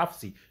 Just like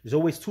prophecy, there's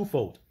always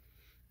twofold.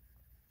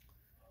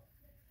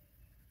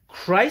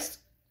 Christ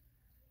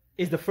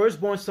is the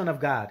firstborn Son of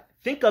God.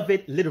 Think of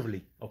it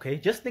literally, okay?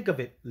 Just think of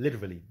it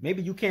literally.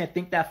 Maybe you can't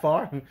think that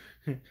far.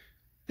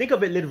 Think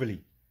of it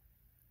literally.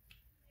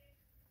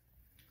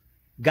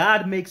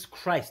 God makes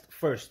Christ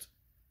first.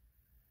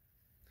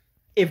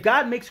 If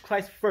God makes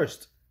Christ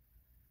first,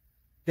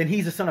 then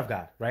he's the Son of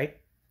God, right?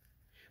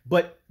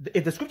 But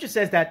if the scripture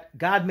says that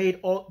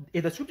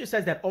if the scripture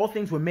says that all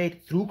things were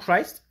made through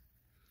Christ,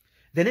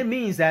 then it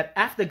means that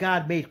after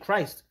God made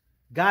Christ,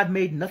 God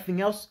made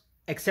nothing else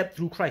except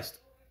through Christ.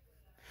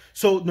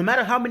 So no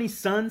matter how many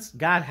sons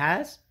God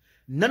has,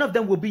 none of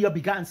them will be a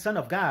begotten Son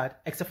of God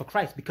except for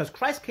Christ, because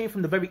Christ came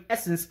from the very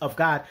essence of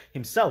God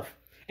himself,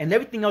 and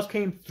everything else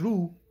came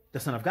through the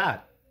Son of God.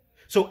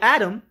 So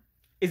Adam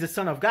is a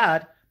son of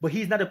God, but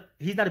he's not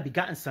a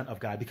begotten son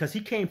of God, because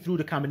he came through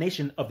the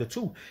combination of the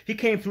two. He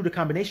came through the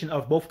combination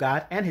of both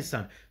God and his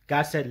son.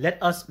 God said, let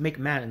us make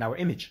man in our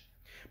image.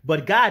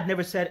 But God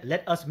never said,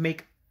 let us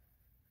make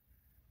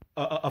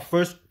a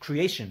first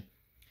creation.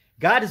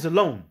 God is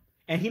alone,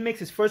 and he makes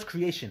his first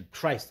creation,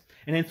 Christ.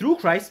 And then through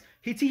Christ,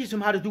 he teaches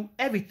him how to do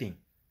everything.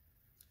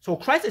 So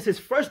Christ is his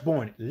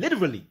firstborn,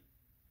 literally.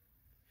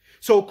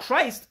 So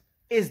Christ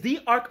is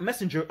the arch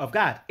messenger of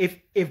God.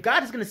 If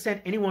God is going to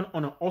send anyone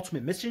on an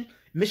ultimate mission,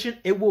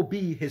 it will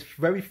be his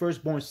very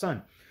firstborn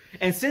son.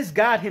 And since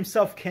God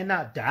himself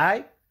cannot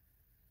die,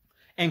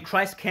 and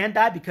Christ can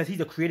die because he's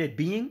a created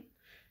being,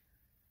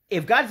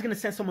 if God is going to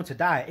send someone to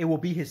die, it will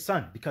be his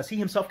son, because he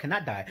himself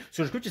cannot die.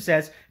 So the scripture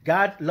says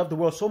God loved the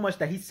world so much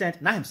that he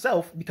sent, not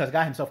himself, because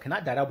God himself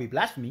cannot die. That would be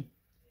blasphemy.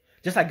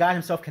 Just like God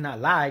himself cannot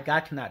lie,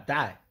 God cannot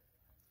die.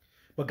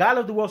 But God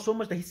loved the world so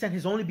much that he sent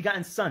his only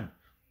begotten son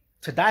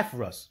to die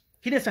for us.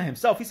 He didn't send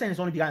himself. He sent his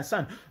only begotten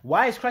son.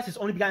 Why is Christ his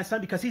only begotten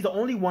son? Because he's the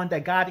only one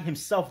that God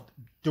himself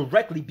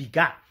directly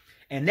begot.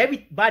 And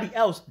everybody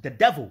else, the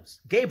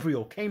devils,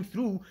 Gabriel, came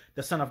through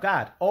the Son of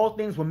God. All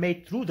things were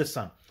made through the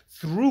Son,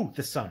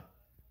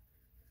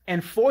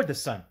 and for the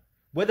Son,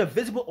 whether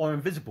visible or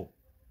invisible.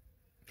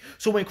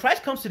 So when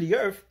Christ comes to the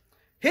earth,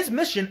 his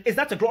mission is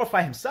not to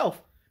glorify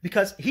himself,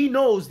 because he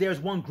knows there's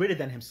one greater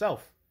than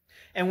himself.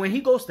 And when he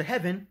goes to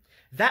heaven,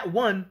 that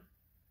one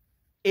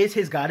is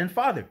his God and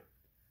Father.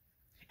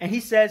 And he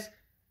says,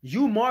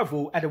 you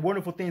marvel at the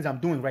wonderful things I'm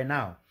doing right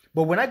now.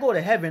 But when I go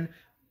to heaven,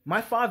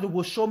 my Father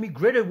will show me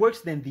greater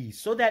works than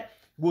these,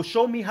 will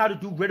show me how to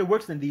do greater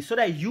works than these, so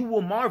that you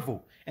will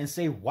marvel and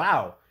say,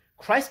 wow,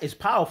 Christ is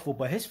powerful,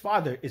 but his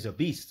Father is a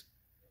beast.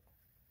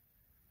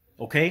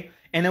 Okay?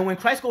 And then when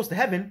Christ goes to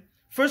heaven,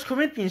 1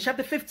 Corinthians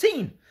chapter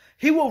 15,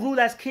 he will rule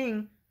as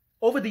king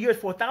over the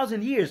earth for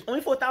 1,000 years,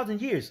 only for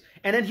 1,000 years.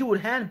 And then he would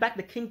hand back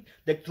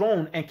the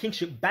throne and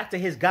kingship back to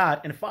his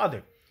God and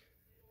Father.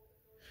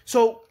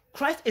 So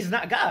Christ is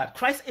not God.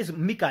 Christ is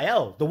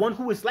Mikael, the one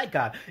who is like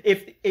God.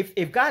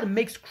 If God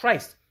makes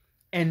Christ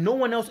and no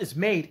one else is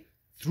made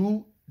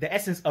through the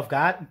essence of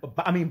God,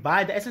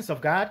 by the essence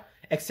of God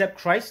except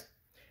Christ,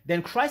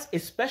 then Christ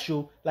is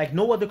special like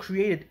no other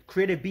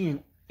created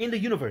being in the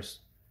universe.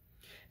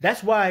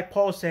 That's why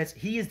Paul says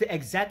he is the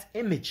exact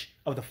image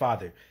of the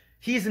Father.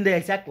 He is in the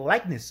exact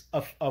likeness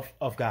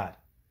of God.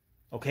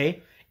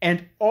 Okay?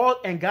 And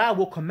God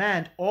will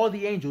command all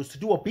the angels to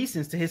do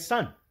obeisance to his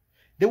Son.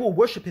 They will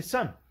worship his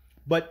Son,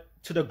 but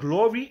to the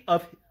glory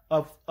of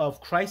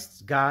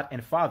Christ's God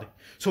and Father.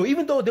 So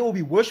even though they will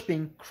be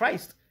worshiping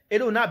Christ,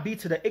 it will not be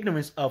to the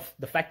ignorance of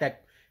the fact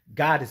that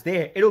God is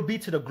there. It will be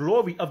to the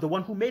glory of the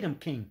one who made him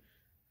king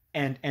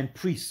and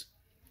priest,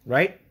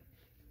 right?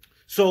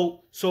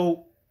 So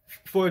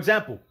for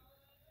example,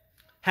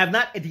 have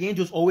not the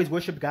angels always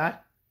worshiped God?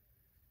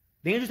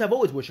 The angels have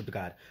always worshiped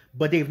God,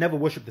 but they've never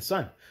worshiped the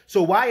Son.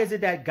 So why is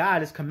it that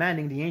God is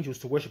commanding the angels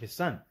to worship his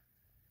Son?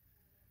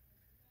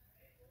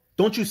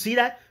 Don't you see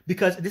that?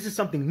 Because this is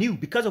something new.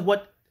 Because of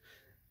what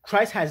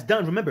Christ has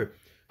done. Remember,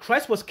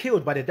 Christ was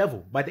killed by the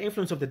devil, by the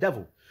influence of the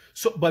devil.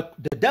 But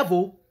the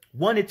devil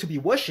wanted to be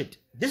worshipped.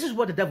 This is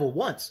what the devil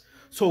wants.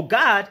 So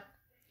God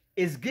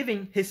is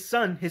giving his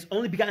son, his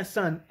only begotten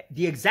son,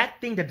 the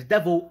exact thing that the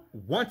devil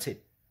wanted.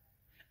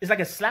 It's like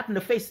a slap in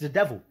the face to the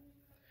devil.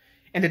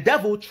 And the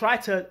devil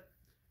tried to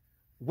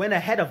go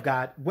ahead of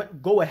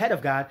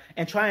God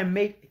and try and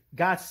make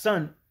God's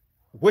son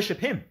worship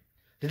him.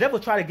 The devil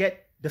tried to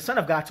get the Son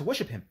of God to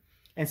worship him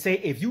and say,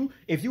 if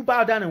you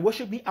bow down and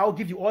worship me, I will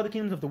give you all the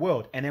kingdoms of the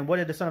world. And then what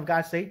did the Son of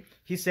God say?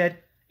 He said,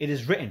 it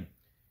is written,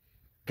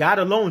 God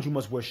alone you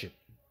must worship,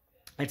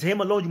 and to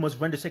him alone you must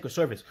render sacred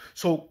service.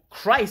 So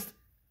Christ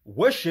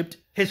worshipped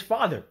his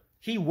Father.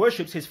 He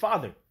worships his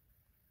Father.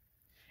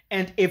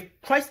 And if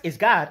Christ is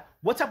God,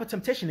 what type of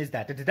temptation is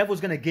that? That the devil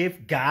is going to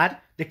give God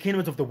the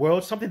kingdoms of the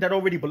world, something that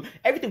already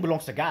everything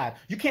belongs to God.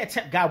 You can't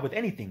tempt God with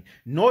anything,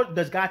 nor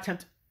does God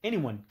tempt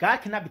anyone. God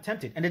cannot be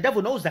tempted, and the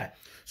devil knows that.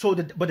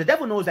 But the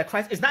devil knows that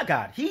Christ is not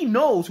God. He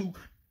knows who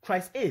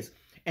Christ is,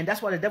 and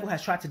that's why the devil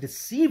has tried to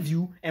deceive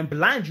you and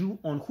blind you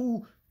on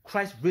who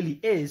Christ really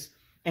is,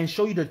 and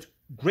show you the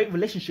great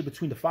relationship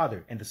between the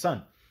Father and the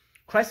Son.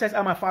 Christ says, I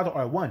and my Father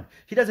are one.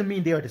 He doesn't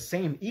mean they are the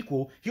same,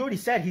 equal. He already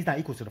said he's not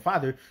equal to the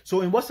Father. So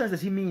in what sense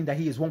does he mean that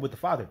he is one with the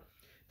Father?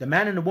 The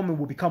man and the woman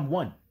will become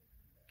one.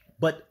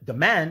 But the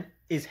man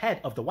is head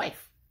of the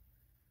wife.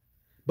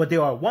 But they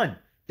are one.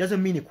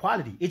 Doesn't mean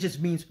equality. It just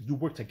means you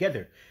work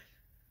together.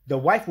 The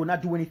wife will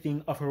not do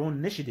anything of her own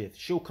initiative.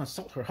 She'll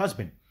consult her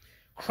husband.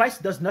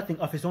 Christ does nothing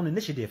of his own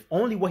initiative.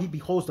 Only what he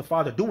beholds the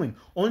Father doing.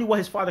 Only what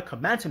his Father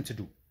commands him to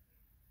do.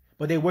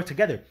 But they work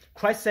together.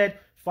 Christ said,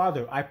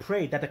 Father, I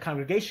pray that the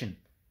congregation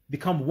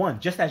become one,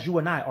 just as you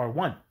and I are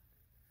one.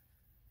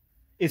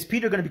 Is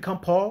Peter going to become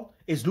Paul?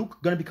 Is Luke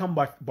going to become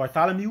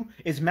Bartholomew?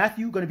 Is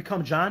Matthew going to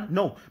become John?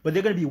 No, but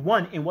they're going to be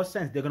one. In what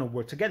sense? They're going to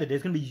work together.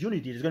 There's going to be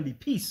unity. There's going to be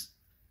peace.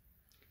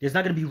 There's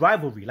not going to be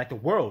rivalry like the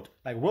world,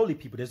 like worldly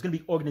people. There's going to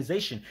be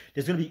organization.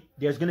 There's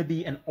going to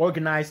be an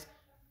organized,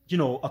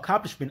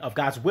 accomplishment of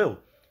God's will.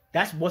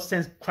 That's what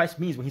sense Christ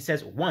means when he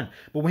says one.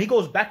 But when he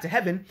goes back to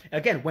heaven,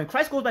 again, when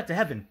Christ goes back to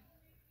heaven,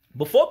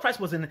 before Christ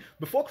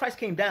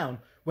came down,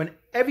 when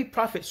every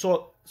prophet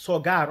saw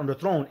God on the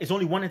throne, it's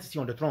only one entity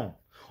on the throne.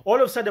 All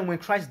of a sudden, when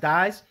Christ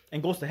dies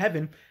and goes to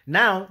heaven,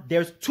 now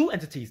there's two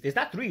entities. There's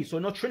not three, so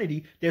no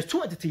Trinity. There's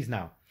two entities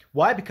now.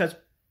 Why? Because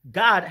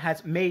God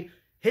has made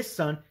his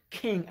son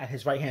king at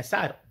his right-hand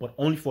side, but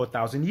only for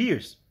 1,000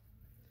 years.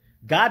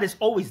 God is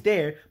always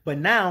there, but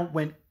now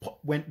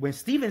when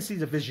Stephen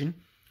sees a vision,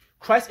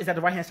 Christ is at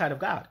the right-hand side of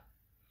God.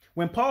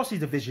 When Paul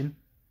sees a vision,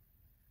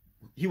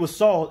 he was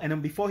Saul, and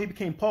then before he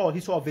became Paul, he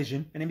saw a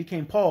vision, and then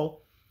became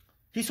Paul,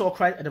 he saw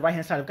Christ at the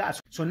right-hand side of God.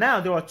 So now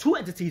there are two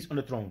entities on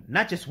the throne,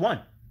 not just one.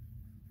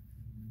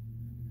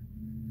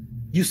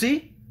 You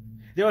see?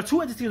 There are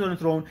two entities on the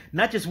throne,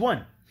 not just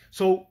one.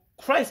 So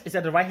Christ is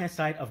at the right-hand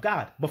side of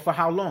God. But for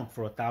how long?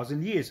 For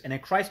 1,000 years. And then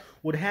Christ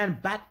would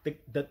hand back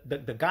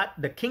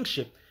the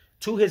kingship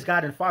to his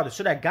God and Father,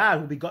 so that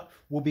God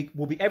will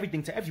be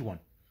everything to everyone.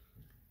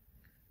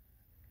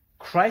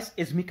 Christ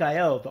is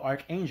Michael, the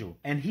archangel,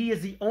 and he is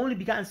the only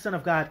begotten Son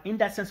of God in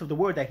that sense of the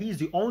word, that he is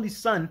the only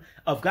Son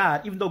of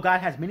God, even though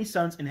God has many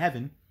sons in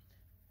heaven.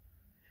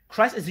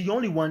 Christ is the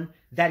only one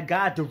that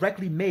God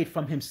directly made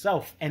from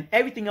himself, and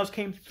everything else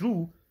came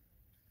through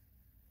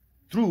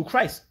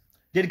Christ.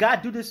 Did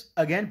God do this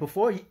again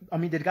before?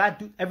 Did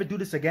God ever do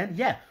this again?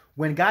 Yeah.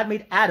 When God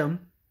made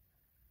Adam,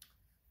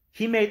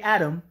 he made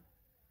Adam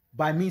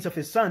by means of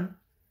his son,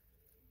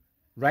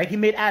 right? He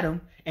made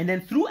Adam, and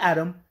then through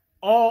Adam,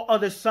 all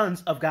other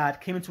sons of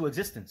God came into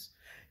existence.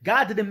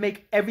 God didn't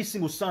make every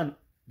single son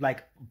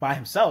like by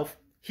himself.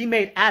 He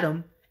made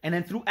Adam, and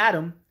then through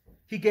Adam,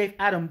 he gave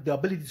Adam the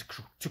ability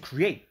to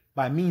create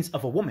by means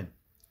of a woman.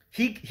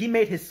 He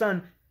made his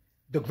son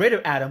the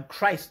greater Adam,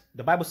 Christ.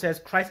 The Bible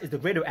says Christ is the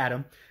greater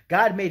Adam.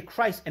 God made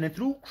Christ, and then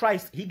through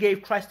Christ, he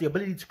gave Christ the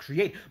ability to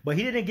create. But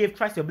he didn't give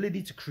Christ the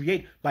ability to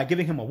create by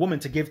giving him a woman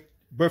to give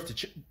birth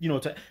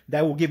to,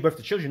 that will give birth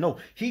to children. No,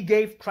 he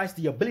gave Christ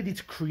the ability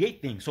to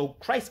create things. So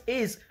Christ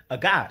is a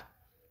God.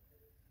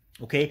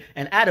 Okay,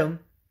 and Adam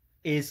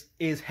is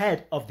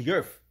head of the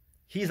earth.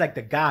 He's like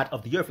the God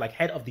of the earth, like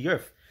head of the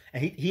earth.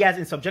 And he has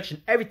in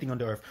subjection everything on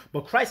the earth.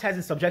 But Christ has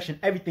in subjection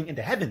everything in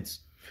the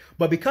heavens.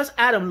 But because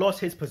Adam lost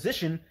his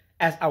position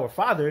as our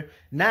father,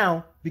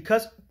 now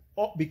because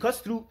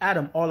through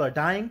Adam all are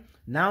dying,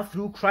 now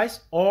through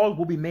Christ all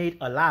will be made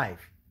alive.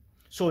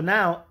 So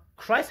now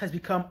Christ has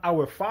become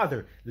our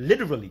father,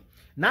 literally.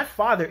 Not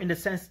father in the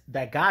sense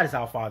that God is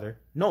our father.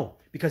 No,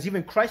 because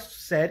even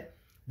Christ said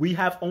we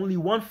have only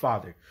one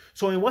father.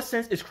 So in what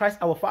sense is Christ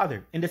our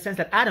father? In the sense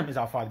that Adam is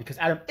our father, because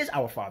Adam is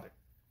our father.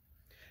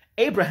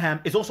 Abraham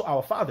is also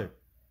our father.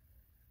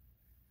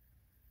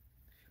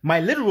 My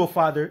literal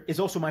father is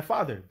also my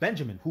father,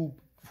 Benjamin, who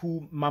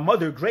my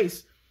mother,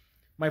 Grace,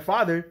 my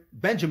father,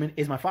 Benjamin,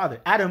 is my father.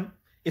 Adam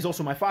is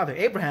also my father.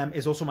 Abraham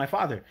is also my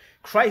father.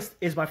 Christ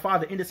is my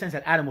father in the sense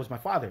that Adam was my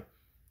father.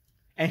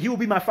 And he will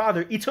be my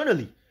father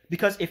eternally.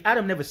 Because if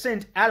Adam never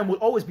sinned, Adam will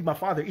always be my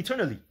father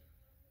eternally.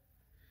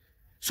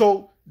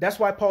 So that's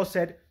why Paul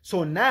said,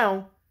 so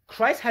now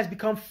Christ has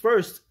become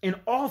first in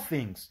all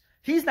things.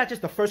 He's not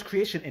just the first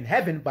creation in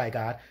heaven by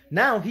God.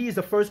 Now he is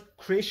the first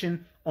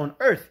creation on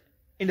earth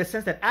in the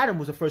sense that Adam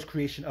was the first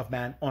creation of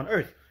man on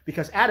earth,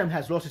 because Adam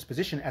has lost his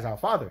position as our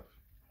father.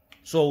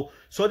 So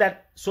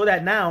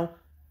that now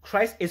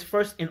Christ is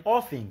first in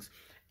all things,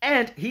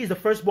 and he is the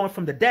firstborn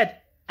from the dead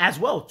as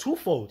well,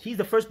 twofold. He's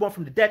the firstborn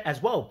from the dead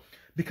as well,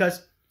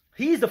 because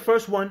he's the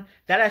first one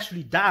that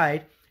actually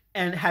died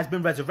and has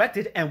been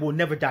resurrected and will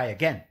never die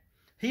again.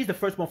 He's the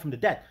firstborn from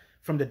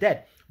the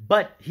dead,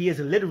 but he is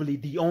literally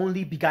the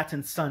only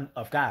begotten Son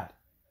of God.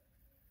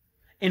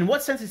 In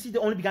what sense is he the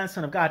only begotten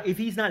Son of God if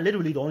he's not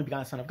literally the only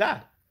begotten Son of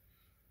God?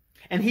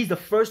 And he's the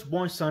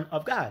firstborn Son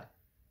of God.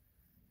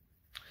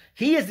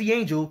 He is the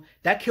angel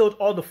that killed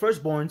all the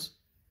firstborns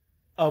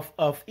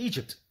of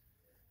Egypt.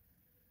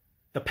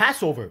 The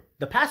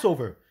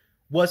Passover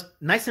was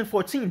Nisan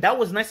 14. That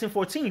was Nisan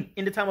 14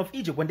 in the time of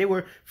Egypt, when they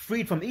were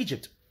freed from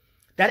Egypt.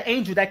 That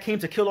angel that came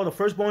to kill all the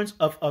firstborns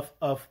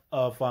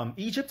of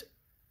Egypt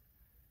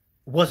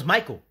was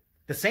Michael,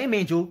 the same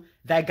angel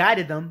that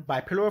guided them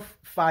by pillar of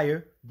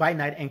fire by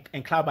night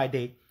and cloud by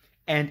day,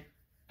 and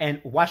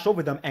watched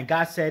over them. And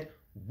God said,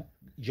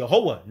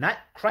 Jehovah, not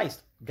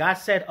Christ. God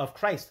said of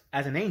Christ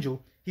as an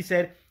angel,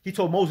 he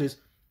told Moses,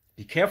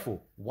 be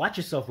careful, watch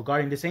yourself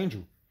regarding this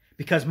angel,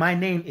 because my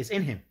name is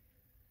in him,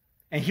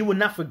 and he will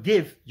not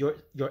forgive your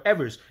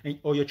errors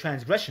or your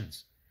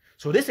transgressions.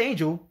 So this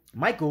angel,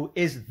 Michael,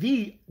 is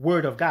the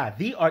word of God,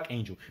 the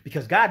archangel,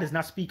 because God does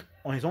not speak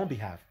on his own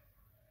behalf.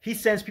 He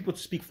sends people to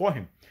speak for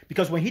him.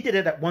 Because when he did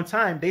it at one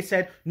time, they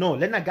said, no,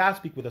 let not God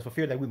speak with us for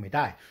fear that we may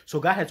die. So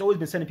God has always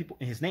been sending people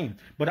in his name.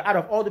 But out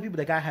of all the people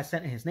that God has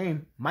sent in his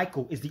name,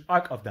 Michael is the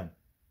arch of them.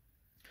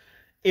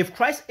 If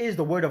Christ is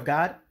the word of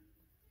God,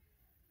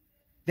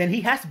 then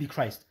he has to be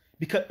Christ.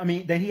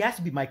 Then he has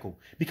to be Michael.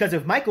 Because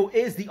if Michael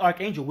is the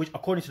archangel, which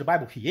according to the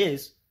Bible he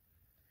is,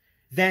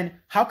 then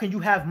how can you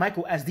have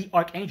Michael as the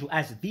archangel,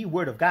 as the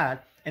word of God,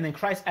 and then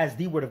Christ as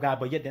the word of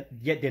God, but yet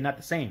they're not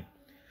the same?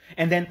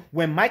 And then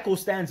when Michael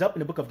stands up in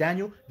the book of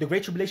Daniel, the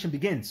Great Tribulation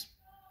begins.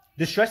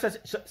 Distress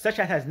such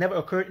as has never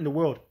occurred in the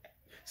world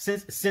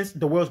since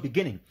the world's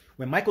beginning.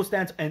 When Michael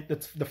stands, and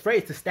the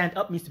phrase to stand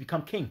up means to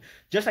become king.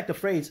 Just like the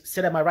phrase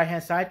sit at my right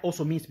hand side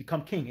also means to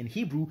become king. In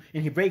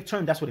Hebraic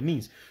term, that's what it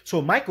means.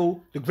 So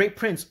Michael, the great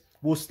prince,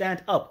 will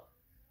stand up.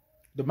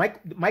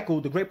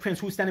 Michael, the great prince,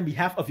 who stands in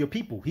behalf of your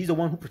people. He's the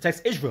one who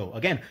protects Israel.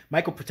 Again,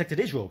 Michael protected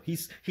Israel.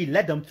 He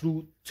led them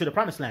through to the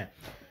promised land.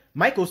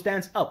 Michael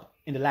stands up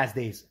in the last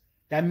days.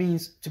 That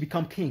means to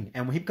become king.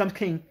 And when he becomes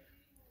king,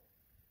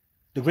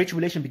 the Great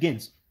Tribulation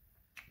begins.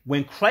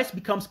 When Christ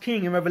becomes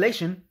king in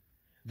Revelation,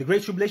 the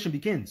Great Tribulation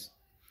begins.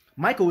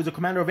 Michael is the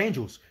commander of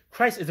angels.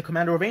 Christ is the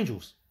commander of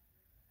angels.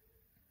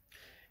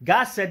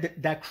 God said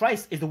that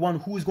Christ is the one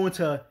who is going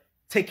to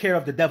take care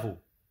of the devil.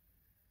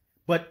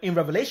 But in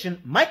Revelation,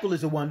 Michael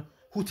is the one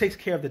who takes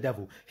care of the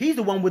devil. He's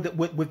the one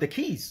with the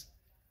keys.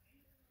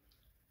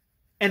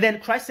 And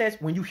then Christ says,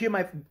 when you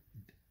hear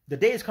the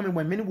day is coming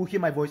when many will hear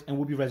my voice and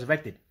will be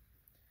resurrected.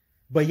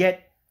 But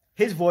yet,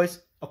 his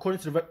voice,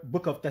 according to the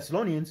book of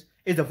Thessalonians,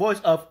 is the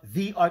voice of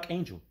the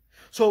archangel.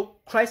 So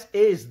Christ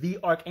is the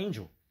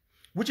archangel,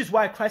 which is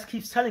why Christ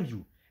keeps telling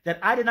you that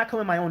I did not come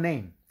in my own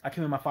name. I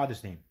came in my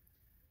Father's name.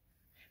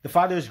 The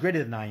Father is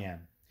greater than I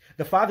am.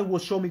 The Father will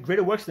show me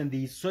greater works than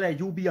these so that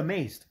you will be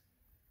amazed.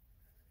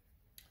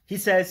 He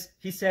says,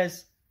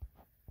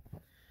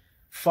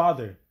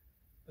 Father,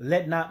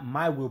 let not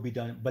my will be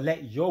done, but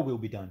let your will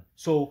be done.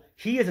 So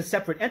he is a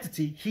separate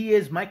entity. He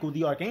is Michael,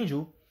 the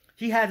archangel.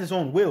 He has his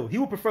own will. He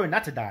would prefer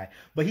not to die,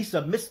 but he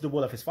submits to the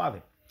will of his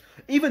Father.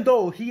 Even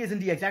though he is in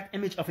the exact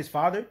image of his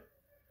Father,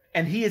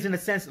 and he is in a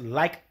sense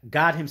like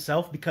God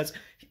himself, because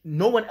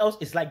no one else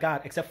is like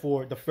God except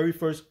for the very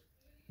first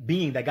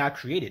being that God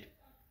created.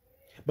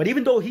 But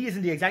even though he is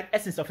in the exact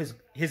essence of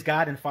his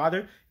God and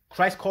Father,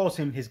 Christ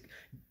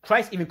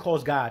even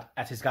calls God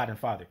as his God and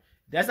Father.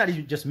 That's not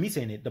even just me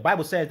saying it. The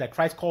Bible says that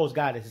Christ calls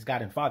God as his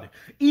God and Father,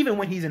 even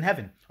when he's in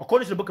heaven.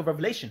 According to the book of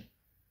Revelation,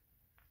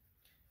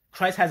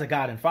 Christ has a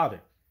God and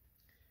Father.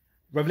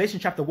 Revelation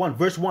chapter 1,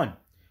 verse 1.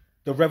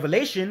 The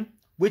revelation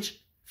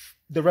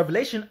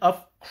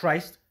of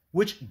Christ,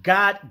 which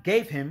God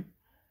gave him,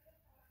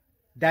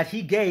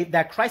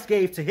 that Christ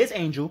gave to his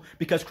angel,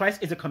 because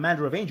Christ is a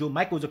commander of angel.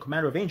 Michael is a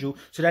commander of angel,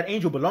 so that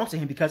angel belongs to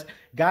him, because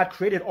God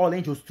created all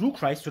angels through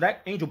Christ, so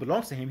that angel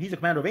belongs to him. He's a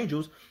commander of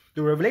angels.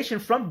 The revelation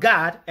from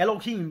God,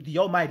 Elohim, the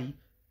Almighty,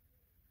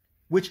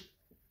 which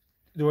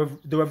the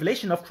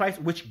revelation of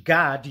Christ, which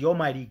God, the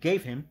Almighty,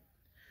 gave him,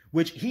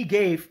 which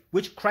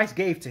Christ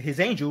gave to his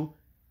angel,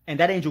 and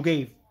that angel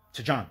gave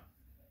to John.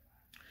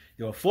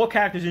 There are 4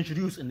 characters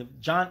introduced in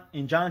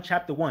John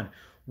chapter 1.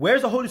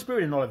 Where's the Holy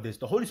Spirit in all of this?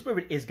 The Holy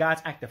Spirit is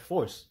God's active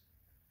force.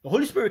 The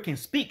Holy Spirit can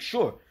speak,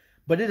 sure,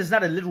 but it is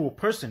not a literal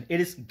person.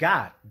 It is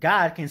God.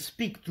 God can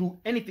speak through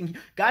anything.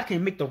 God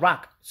can make the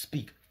rock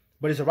speak,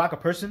 but is a rock a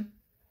person?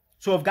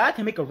 So if God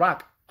can make a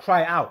rock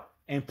cry out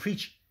and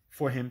preach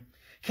for him,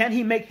 can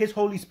he make his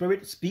Holy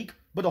Spirit speak?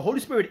 But the Holy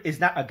Spirit is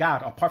not a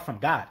God apart from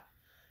God.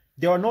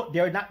 There are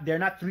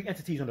not 3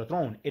 entities on the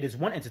throne. It is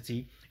one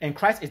entity, and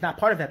Christ is not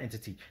part of that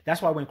entity.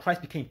 That's why when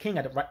Christ became king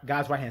at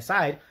God's right hand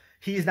side,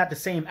 he is not the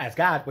same as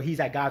God, but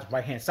he's at God's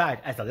right hand side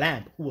as the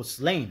Lamb who was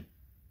slain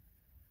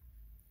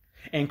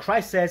And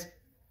Christ says,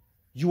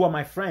 you are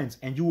my friends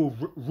and you will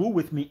rule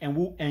with me,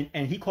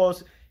 and he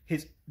calls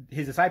his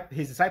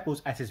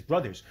disciples as his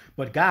brothers.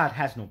 But God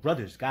has no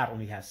brothers. God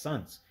only has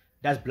sons.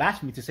 That's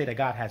blasphemy to say that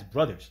God has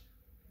brothers.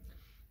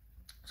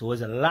 So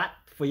there's a lot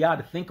for y'all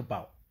to think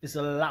about. It's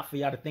a lot for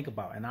y'all to think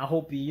about. And I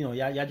hope,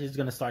 y'all just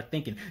going to start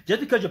thinking. Just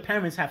because your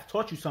parents have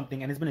taught you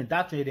something and it's been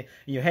indoctrinated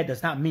in your head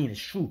does not mean it's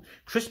true.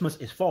 Christmas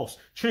is false.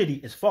 Trinity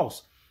is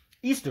false.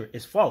 Easter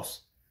is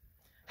false.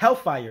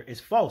 Hellfire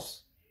is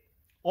false.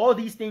 All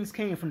these things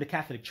came from the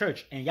Catholic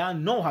Church. And y'all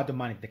know how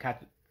demonic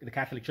the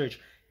Catholic Church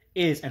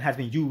is and has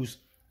been used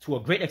to a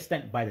great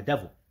extent by the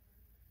devil.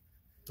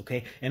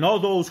 Okay? And all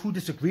those who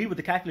disagreed with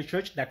the Catholic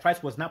Church that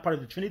Christ was not part of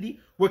the Trinity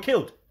were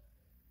killed.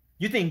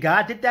 You think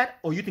God did that,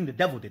 or you think the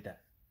devil did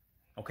that?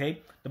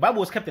 Okay? The Bible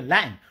was kept in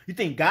Latin. You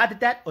think God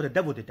did that, or the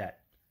devil did that?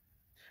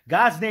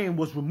 God's name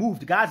was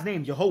removed. God's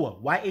name, Yehowah,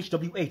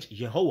 Y-H-W-H,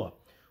 Yehowah,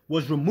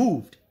 was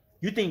removed.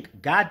 You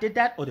think God did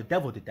that, or the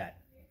devil did that?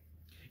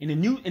 In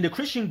the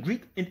Christian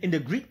Greek, in the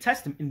Greek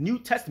Testament, in New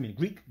Testament,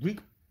 Greek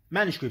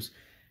manuscripts,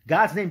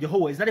 God's name,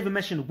 Jehovah, is not even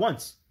mentioned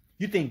once.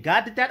 You think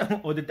God did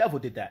that, or the devil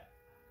did that?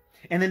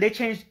 And then they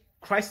changed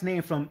Christ's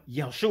name from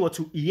Yeshua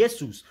to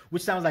Jesus,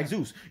 which sounds like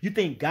Zeus. You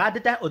think God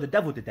did that, or the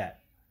devil did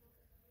that?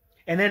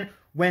 And then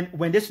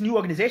when this new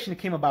organization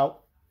came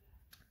about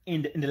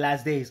in the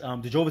last days,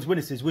 the Jehovah's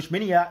Witnesses, which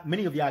many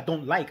of y'all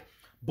don't like,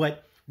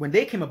 but when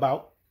they came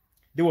about,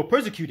 they were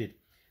persecuted.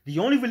 The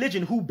only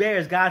religion who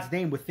bears God's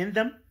name within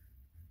them,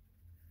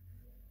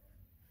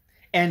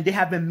 and they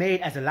have been made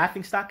as a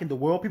laughingstock in the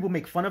world. People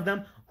make fun of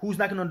them. Who's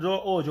knocking on the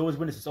door? Oh, Jehovah's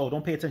Witnesses. Oh,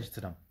 don't pay attention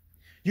to them.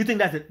 You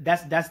think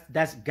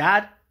that's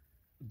God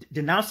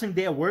denouncing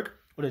their work,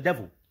 or the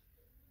devil?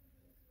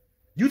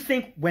 You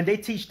think when they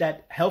teach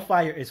that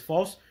hellfire is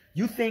false,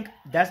 you think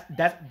that's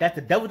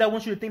the devil that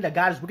wants you to think that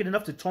God is wicked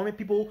enough to torment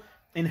people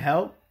in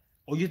hell,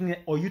 or you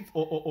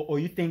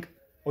think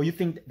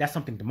that's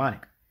something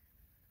demonic?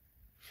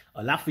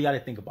 A lot for y'all to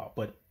think about,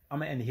 but I'm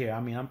gonna end here. I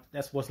mean,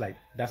 that's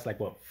like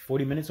what,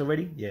 40 minutes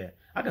already? Yeah,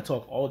 I could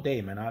talk all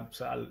day, man.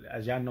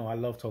 As y'all know, I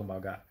love talking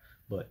about God.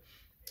 But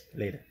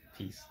later,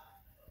 peace.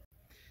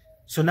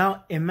 So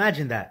now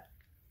imagine that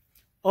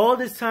all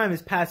this time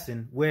is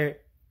passing where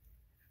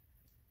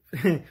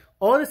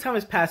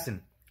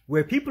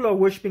people are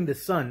worshiping the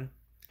Son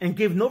and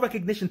give no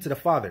recognition to the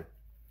Father.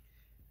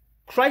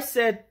 Christ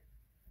said,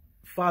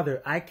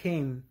 "Father, I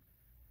came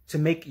to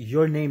make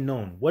your name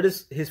known." What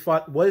is his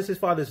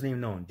Father's name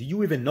known? Do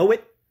you even know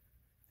it?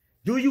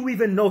 Do you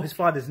even know his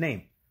Father's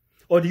name?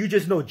 Or do you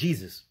just know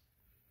Jesus?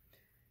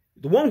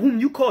 The one whom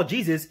you call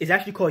Jesus is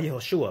actually called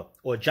Yehoshua,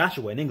 or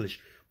Joshua in English,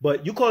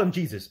 but you call him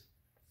Jesus.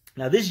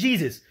 Now this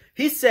Jesus,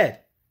 he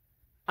said,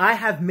 "I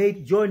have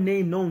made your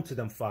name known to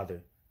them,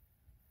 Father.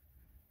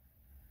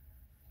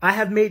 I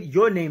have made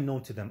your name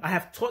known to them. I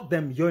have taught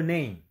them your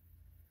name."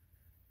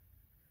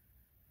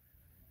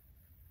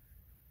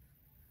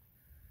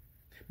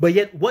 But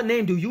yet, what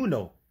name do you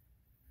know?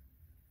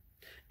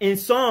 In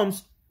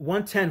Psalms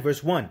 110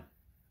 verse 1,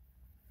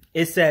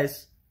 it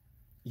says,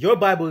 your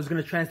Bible is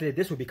going to translate it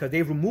this way because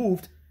they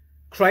removed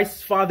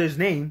Christ's Father's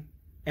name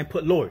and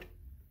put Lord.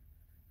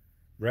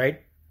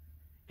 Right?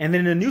 And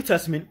then in the New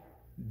Testament,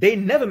 they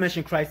never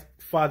mention Christ's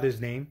Father's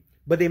name,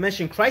 but they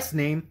mention Christ's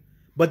name,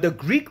 but the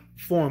Greek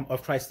form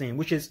of Christ's name,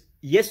 which is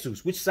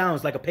Jesus, which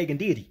sounds like a pagan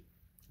deity,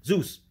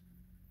 Zeus.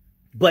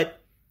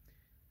 But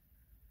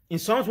in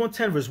Psalms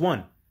 110 verse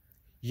 1,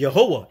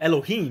 Yehowah,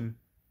 Elohim,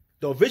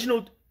 the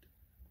original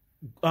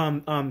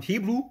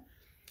Hebrew,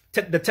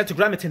 the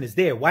tetragrammaton is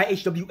there,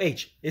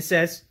 YHWH. It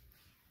says,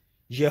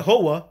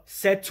 Yehowah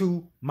said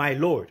to my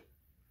Lord.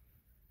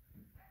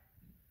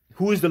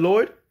 Who is the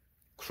Lord?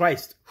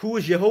 Christ. Who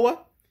is Yehowah?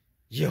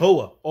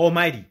 Jehovah,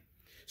 Almighty.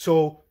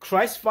 So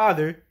Christ's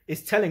Father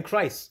is telling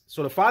Christ.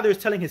 So the Father is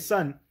telling his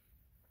Son,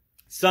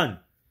 Son,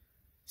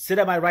 sit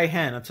at my right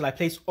hand until I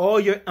place all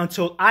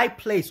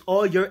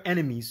your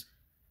enemies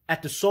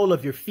at the sole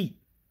of your feet.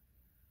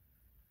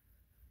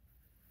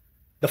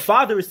 The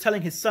Father is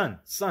telling his Son,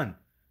 Son,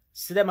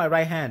 sit at my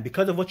right hand.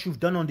 Because of what you've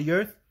done on the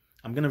earth,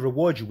 I'm going to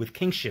reward you with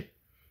kingship.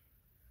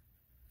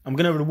 I'm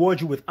going to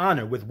reward you with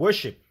honor, with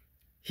worship.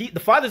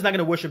 The Father's not going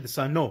to worship the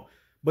Son, no.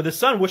 But the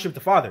Son worshiped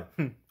the Father.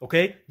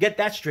 Okay? Get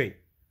that straight.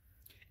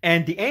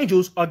 And the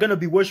angels are going to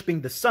be worshiping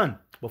the Son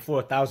for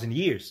 1,000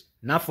 years,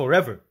 not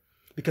forever.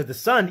 Because the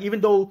Son, even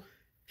though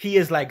he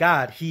is like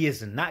God, he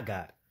is not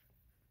God.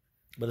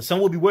 But the Son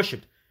will be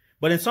worshipped.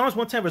 But in Psalms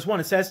 110 verse 1,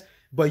 it says,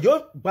 but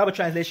your Bible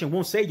translation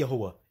won't say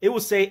Yehowah. It will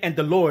say, and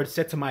the Lord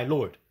said to my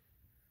Lord.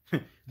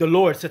 The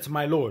Lord said to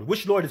my Lord.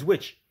 Which Lord is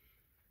which?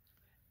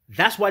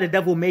 That's why the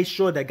devil made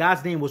sure that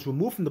God's name was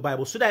removed from the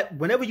Bible, so that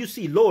whenever you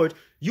see Lord,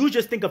 you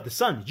just think of the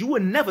Son. You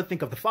would never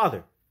think of the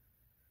Father.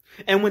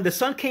 And when the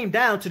Son came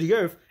down to the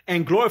earth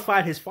and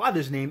glorified his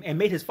Father's name and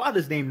made his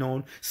Father's name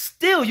known,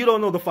 still you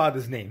don't know the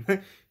Father's name.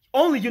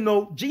 Only you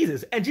know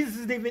Jesus. And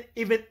Jesus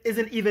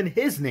isn't even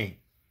his name.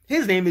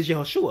 His name is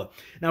Yehoshua.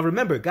 Now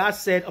remember, God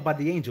said about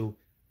the angel,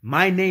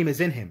 my name is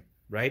in him,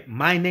 right?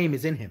 My name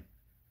is in him.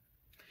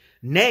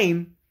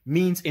 Name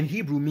in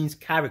Hebrew means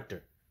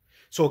character.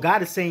 So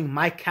God is saying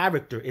my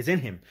character is in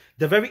him.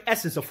 The very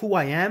essence of who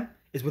I am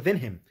is within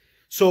him.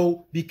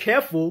 So be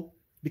careful,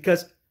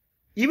 because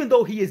even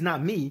though he is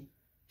not me,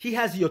 he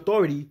has the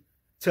authority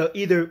to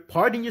either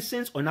pardon your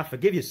sins or not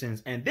forgive your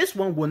sins. And this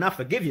one will not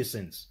forgive your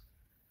sins,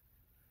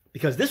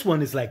 because this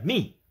one is like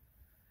me.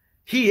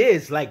 He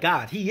is like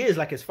God. He is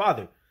like his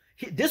father.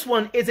 This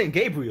one isn't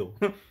Gabriel.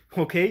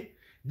 Okay?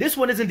 This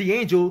one isn't the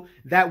angel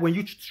that when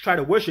you try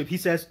to worship, he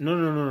says,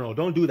 no,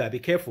 don't do that. Be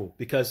careful,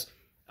 because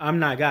I'm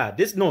not God.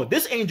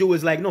 This angel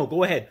is like, no,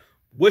 go ahead,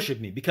 worship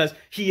me, because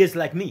he is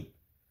like me.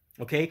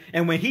 Okay?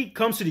 And when he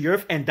comes to the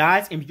earth and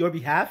dies in your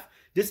behalf,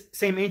 this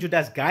same angel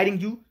that's guiding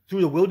you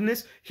through the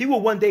wilderness, he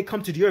will one day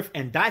come to the earth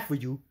and die for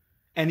you.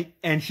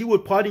 And he will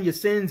pardon your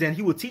sins, and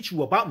he will teach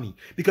you about me,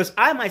 because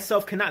I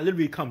myself cannot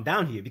literally come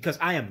down here, because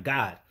I am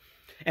God.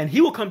 And he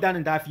will come down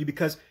and die for you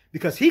because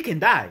he can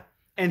die,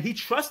 and he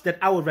trusts that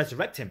I will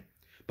resurrect him.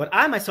 But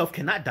I myself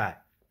cannot die.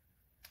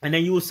 And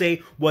then you will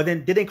say, well,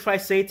 then didn't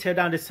Christ say, tear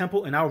down this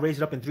temple and I will raise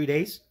it up in 3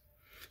 days?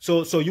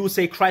 So you will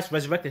say Christ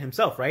resurrected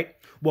himself, right?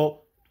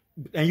 Well,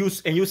 and you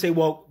say,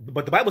 well,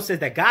 but the Bible says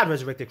that God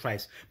resurrected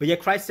Christ. But yet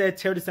Christ said,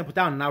 tear this temple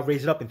down and I'll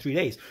raise it up in 3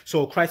 days.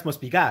 So Christ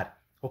must be God.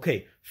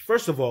 Okay,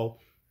 first of all,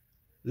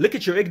 look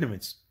at your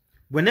ignorance.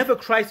 Whenever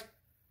Christ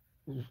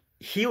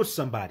healed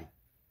somebody,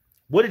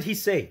 what did he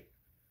say?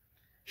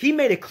 He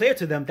made it clear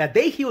to them that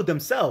they healed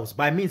themselves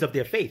by means of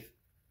their faith.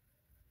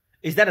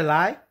 Is that a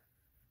lie?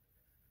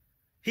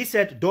 He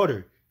said,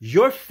 daughter,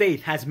 your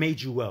faith has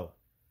made you well.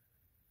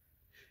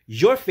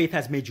 Your faith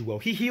has made you well.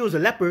 He heals a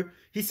leper.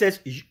 He says,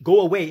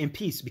 go away in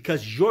peace,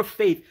 because your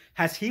faith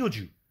has healed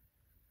you.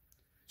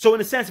 So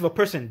in a sense, if a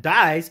person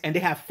dies and they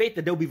have faith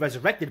that they'll be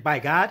resurrected by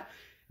God,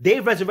 they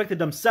resurrected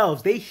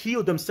themselves. They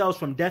healed themselves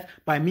from death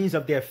by means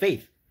of their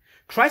faith.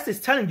 Christ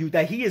is telling you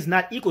that he is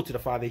not equal to the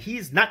Father. He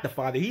is not the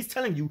Father. He's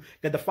telling you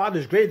that the Father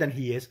is greater than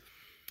he is.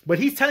 But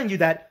he's telling you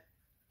that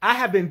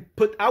I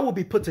will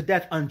be put to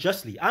death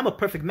unjustly. I'm a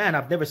perfect man.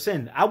 I've never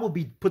sinned. I will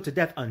be put to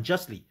death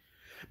unjustly.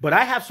 But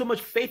I have so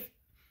much faith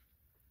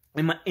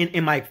in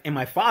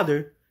my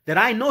Father that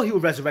I know he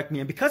will resurrect me.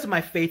 And because of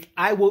my faith,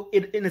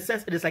 in a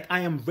sense, it is like I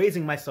am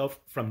raising myself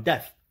from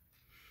death.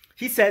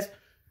 He says,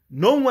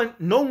 no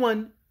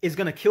one is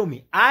going to kill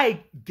me. I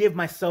give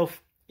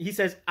myself, he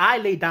says, I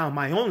lay down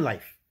my own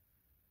life.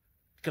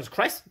 Because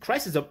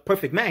Christ is a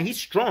perfect man. He's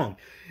strong.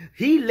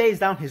 He lays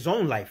down his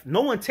own life.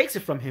 No one takes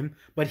it from him,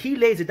 but he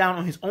lays it down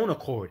on his own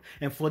accord.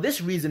 And for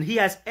this reason, he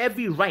has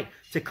every right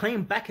to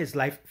claim back his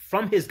life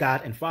from his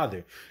God and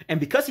Father.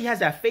 And because he has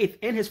that faith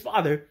in his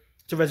Father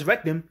to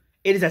resurrect him,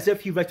 it is as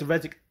if he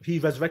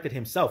resurrected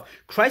himself.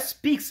 Christ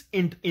speaks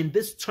in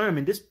this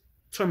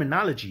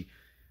terminology,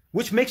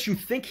 which makes you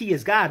think he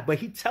is God, but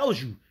he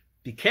tells you,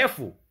 be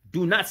careful.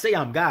 Do not say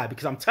I'm God,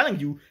 because I'm telling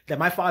you that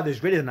my Father is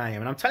greater than I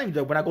am. And I'm telling you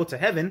that when I go to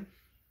heaven,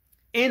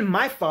 in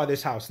my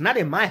Father's house, not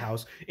in my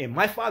house, in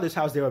my Father's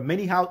house, there are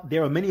many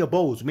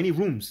abodes, many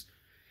rooms.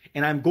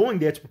 And I'm going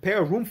there to prepare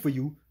a room for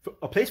you,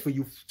 a place for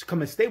you to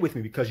come and stay with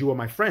me, because you are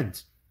my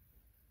friends.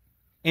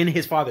 In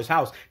his Father's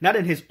house, not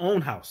in his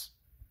own house.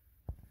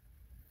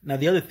 Now,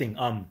 the other thing,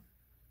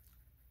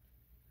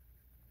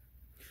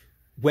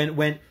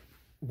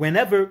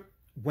 whenever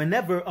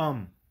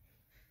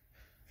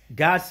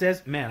God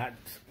says, man,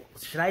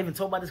 should I even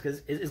talk about this?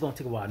 Because it's going to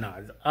take a while. No,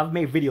 I've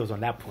made videos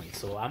on that point.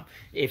 So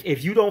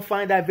if you don't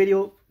find that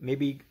video,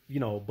 maybe,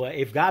 but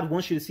if God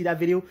wants you to see that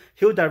video,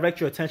 he'll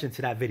direct your attention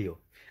to that video.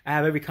 I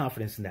have every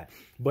confidence in that.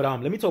 But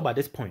let me talk about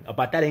this point,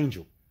 about that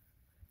angel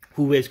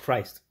who is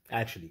Christ,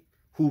 actually,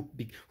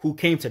 who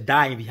came to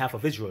die in behalf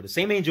of Israel. The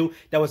same angel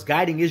that was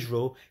guiding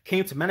Israel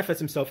came to manifest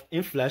himself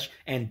in flesh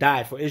and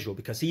died for Israel,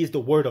 because he is the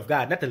word of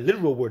God, not the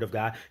literal word of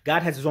God.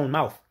 God has his own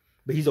mouth.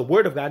 But he's a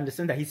word of God in the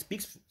sense that he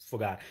speaks for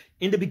God.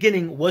 In the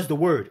beginning was the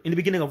word. In the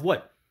beginning of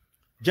what?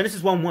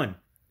 Genesis 1:1.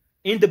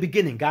 In the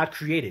beginning, God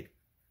created.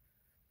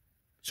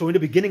 So in the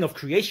beginning of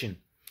creation,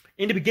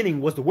 in the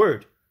beginning was the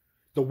word.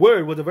 The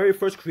word was the very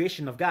first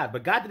creation of God.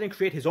 But God didn't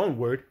create his own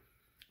word.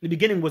 In the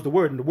beginning was the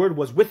word, and the word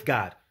was with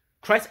God.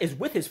 Christ is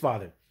with his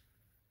Father.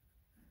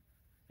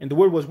 And the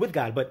word was with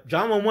God. But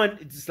John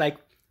 1:1, it's like,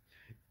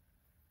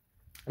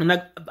 and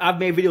I've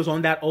made videos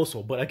on that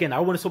also. But again,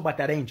 I want to talk about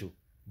that angel.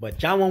 But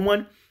John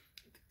 1:1,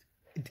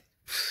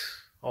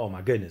 oh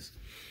my goodness.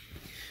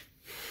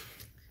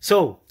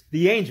 So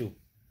the angel,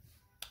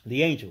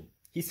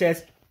 he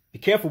says, be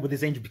careful with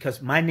this angel,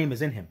 because my name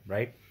is in him,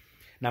 right?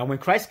 Now, when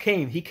Christ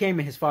came, he came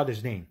in his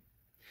Father's name,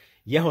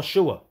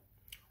 Yehowah.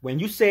 When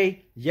you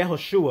say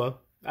Yehowah,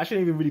 I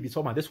shouldn't even really be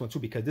talking about this one too,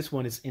 because this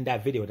one is in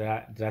that video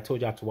that I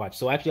told y'all to watch.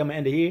 So actually, I'm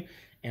going to end it here,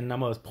 and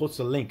I'm going to post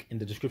a link in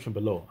the description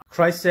below.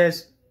 Christ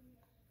says,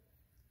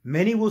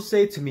 many will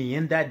say to me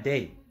in that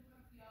day,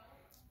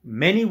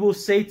 many will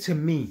say to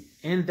me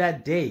in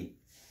that day,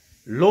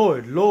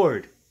 Lord,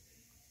 Lord,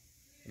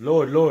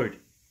 Lord, Lord,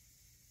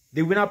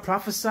 did we not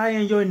prophesy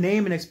in your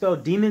name and expel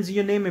demons in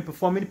your name and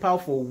perform many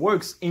powerful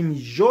works in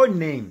your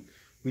name?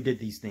 We did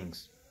these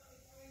things.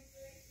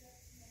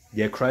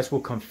 Yet Christ will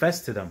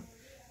confess to them,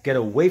 get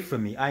away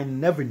from me, I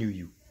never knew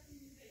you.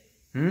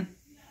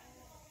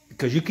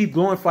 Because you keep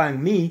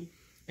glorifying me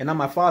and not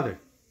my Father.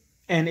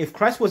 And if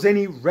Christ was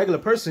any regular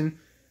person,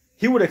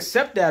 he would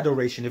accept the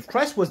adoration. If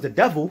Christ was the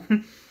devil,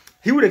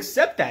 he would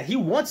accept that. He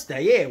wants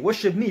that. Yeah,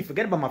 worship me.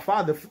 Forget about my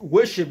Father.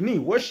 Worship me.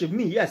 Worship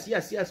me. Yes,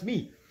 yes, yes,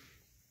 me.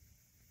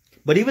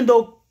 But even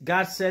though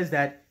God says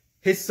that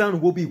his son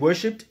will be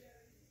worshipped,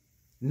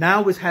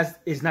 now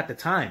is not the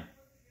time.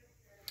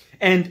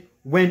 And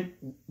when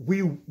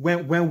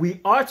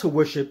we are to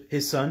worship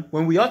his son,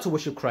 when we are to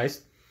worship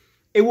Christ,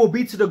 it will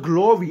be to the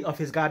glory of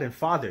his God and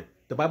Father.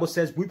 The Bible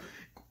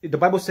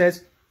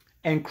says,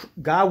 and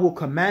God will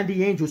command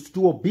the angels to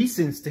do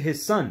obeisance to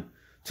his son,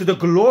 to the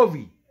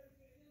glory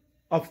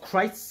of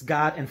Christ's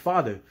God and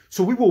Father.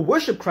 So we will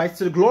worship Christ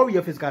to the glory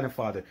of his God and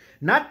Father,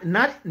 not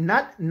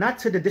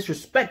to the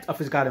disrespect of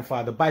his God and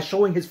Father, by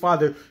showing his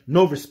Father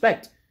no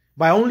respect,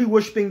 by only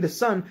worshiping the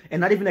Son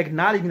and not even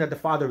acknowledging that the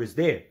Father is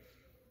there.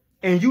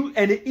 And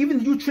even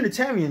you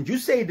Trinitarians, you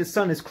say the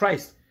Son is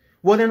Christ.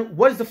 Well, then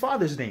what is the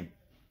Father's name?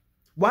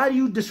 Why do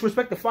you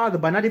disrespect the Father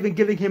by not even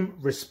giving him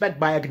respect,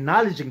 by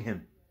acknowledging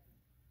him?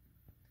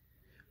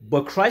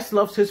 But Christ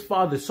loves his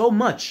Father so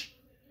much,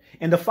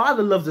 and the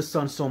Father loves the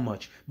Son so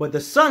much, but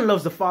the Son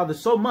loves the Father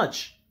so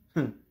much.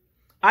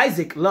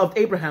 Isaac loved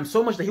Abraham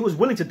so much that he was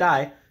willing to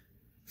die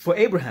for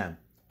Abraham.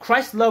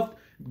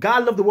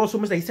 God loved the world so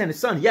much that he sent his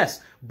son,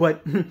 yes,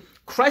 but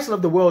Christ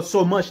loved the world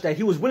so much that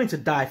he was willing to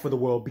die for the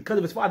world because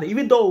of his Father,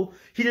 even though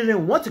he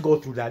didn't want to go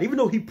through that, even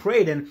though he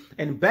prayed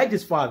and begged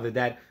his Father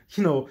that,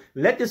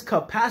 let this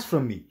cup pass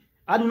from me.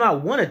 I do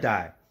not want to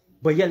die,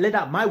 but yet let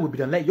not my will be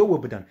done, let your will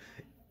be done.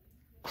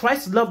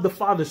 Christ loved the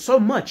Father so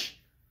much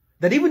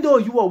that even though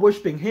you are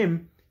worshiping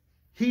him,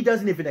 he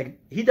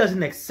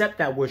doesn't accept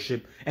that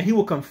worship, and he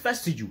will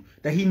confess to you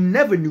that he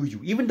never knew you,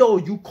 even though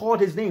you called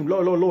his name,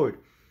 Lord, Lord, Lord,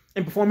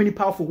 and perform many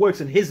powerful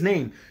works in his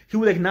name. He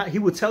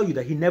will tell you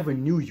that he never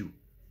knew you.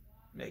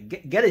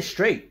 Get it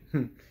straight.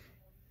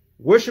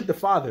 Worship the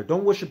Father.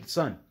 Don't worship the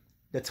Son.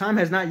 The time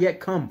has not yet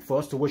come for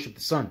us to worship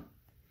the Son.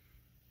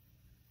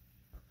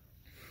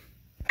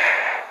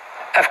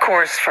 Of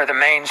course, for the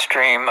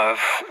mainstream of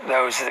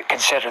those that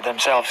consider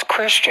themselves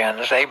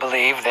Christians, they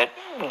believe that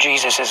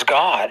Jesus is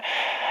God.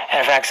 And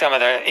in fact, some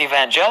of the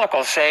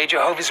evangelicals say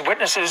Jehovah's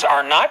Witnesses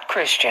are not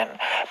Christian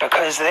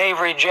because they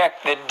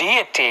reject the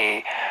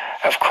deity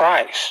of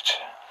Christ.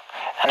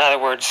 In other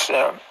words,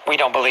 we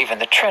don't believe in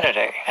the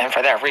Trinity, and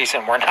for that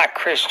reason, we're not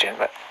Christian.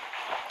 But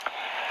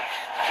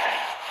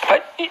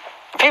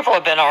people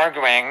have been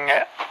arguing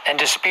and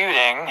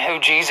disputing who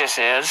Jesus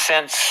is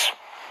since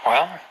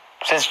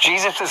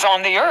Jesus was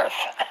on the earth.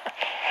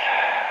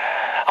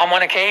 On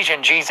one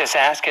occasion, Jesus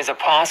asked his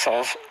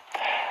apostles,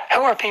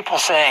 "Who are people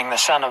saying the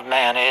Son of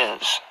Man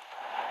is?"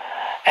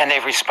 And they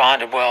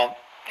responded, "Well,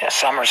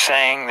 some are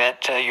saying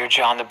that you're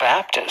John the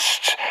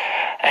Baptist,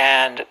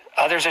 and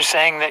others are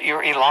saying that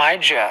you're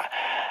Elijah,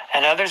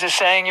 and others are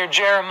saying you're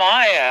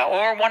Jeremiah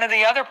or one of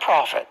the other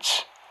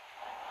prophets."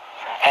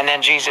 And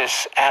then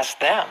Jesus asked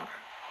them,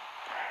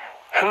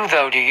 "Who,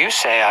 though, do you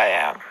say I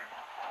am?"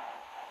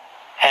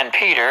 And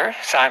Peter,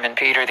 Simon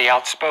Peter, the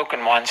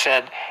outspoken one,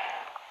 said,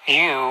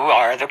 "You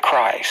are the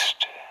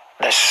Christ,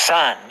 the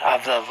Son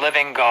of the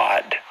living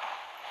God."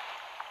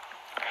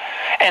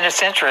 And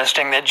it's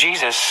interesting that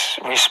Jesus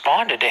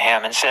responded to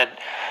him and said,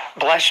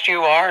 "Blessed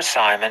you are,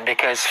 Simon,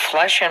 because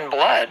flesh and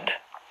blood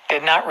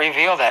did not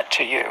reveal that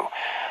to you,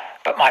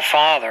 but my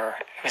Father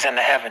who's in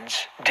the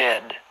heavens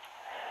did."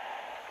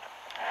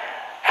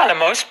 Now,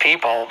 most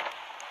people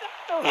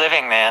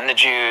living then, the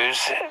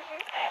Jews,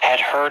 had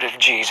heard of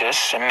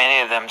Jesus, and many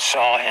of them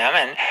saw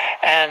him,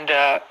 and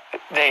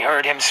they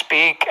heard him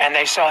speak, and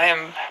they saw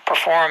him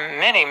perform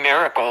many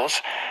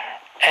miracles,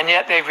 and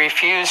yet they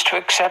refused to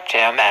accept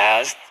him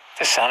as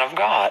the Son of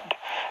God,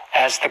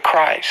 as the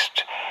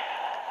Christ.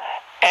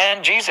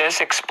 And Jesus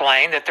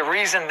explained that the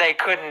reason they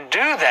couldn't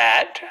do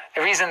that,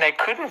 the reason they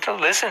couldn't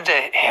listen to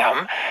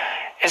him,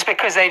 is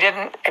because they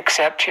didn't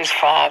accept his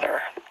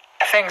Father.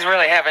 Things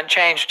really haven't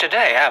changed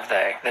today, have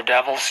they? The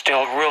devil's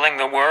still ruling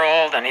the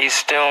world, and he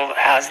still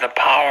has the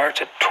power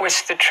to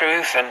twist the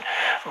truth and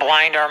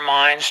blind our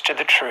minds to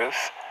the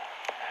truth.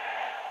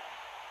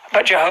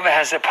 But Jehovah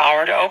has the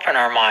power to open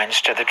our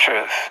minds to the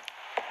truth.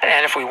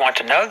 And if we want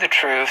to know the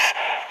truth,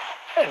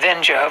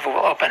 then Jehovah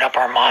will open up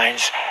our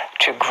minds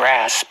to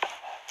grasp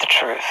the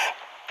truth.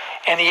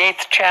 In the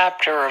 8th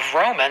chapter of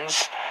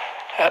Romans,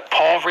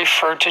 Paul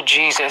referred to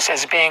Jesus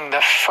as being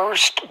the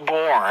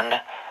firstborn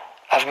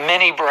of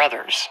many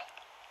brothers.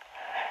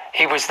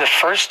 He was the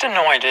first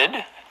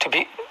anointed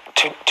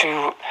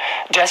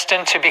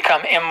destined to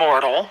become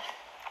immortal,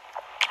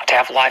 to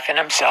have life in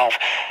himself.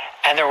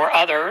 And there were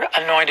other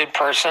anointed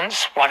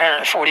persons,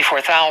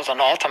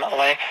 144,000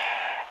 ultimately,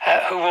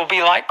 who will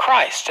be like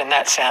Christ in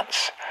that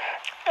sense,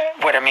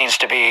 what it means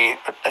to be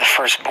the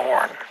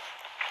firstborn.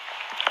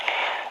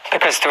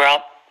 Because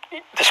throughout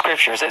the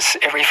scriptures,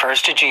 it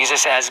refers to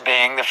Jesus as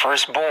being the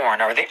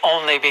firstborn or the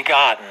only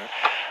begotten,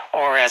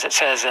 or as it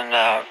says in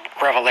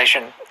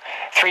Revelation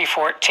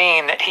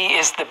 3:14, that he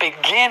is the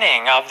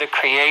beginning of the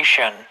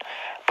creation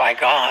by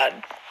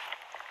God.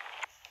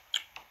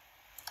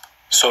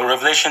 So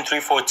Revelation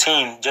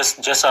 3:14,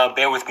 just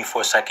bear with me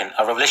for a second.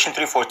 Revelation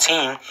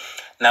 3:14.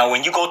 Now,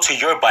 when you go to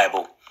your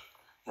Bible,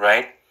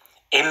 right,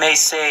 it may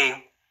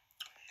say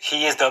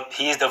he is the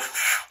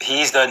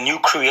new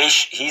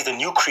creation. He's the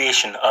new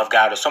creation of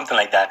God, or something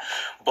like that.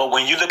 But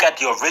when you look at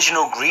the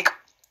original Greek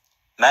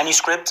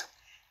manuscript,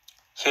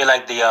 here,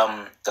 like the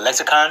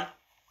lexicon,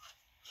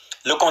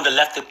 look on the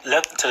left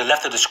to the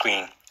left of the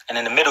screen, and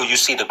in the middle you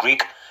see the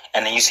Greek,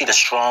 and then you see the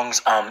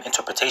Strong's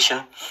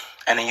interpretation,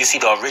 and then you see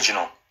the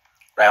original,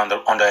 right,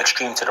 on the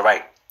extreme to the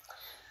right.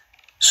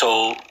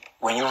 So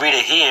when you read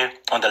it here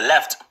on the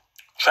left,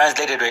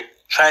 translated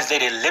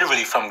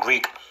literally from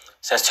Greek,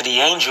 says, to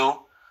the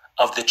angel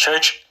of the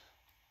church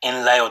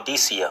in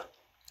Laodicea,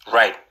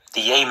 right,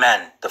 the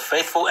Amen, the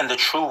faithful and the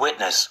true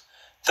witness,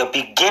 the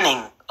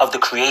beginning of the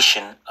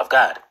creation of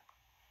God.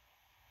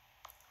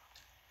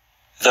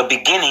 The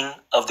beginning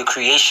of the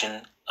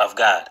creation of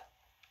God.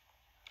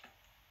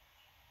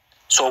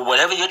 So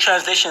whatever your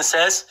translation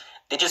says,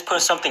 they just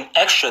put something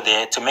extra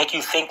there to make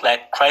you think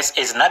like Christ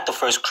is not the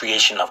first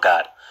creation of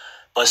God,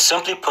 but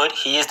simply put,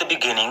 he is the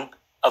beginning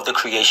of the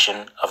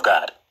creation of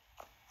God.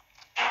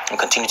 And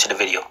continue to the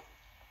video.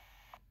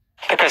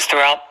 Because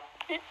throughout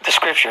the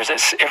scriptures,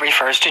 it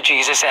refers to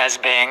Jesus as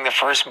being the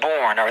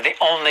firstborn or the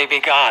only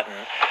begotten,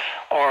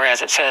 or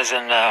as it says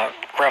in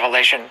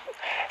Revelation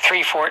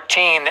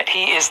 3:14, that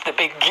he is the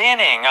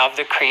beginning of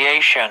the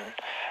creation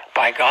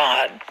by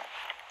God.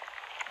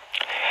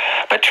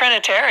 But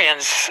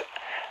Trinitarians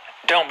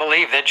don't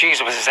believe that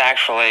Jesus was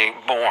actually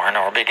born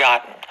or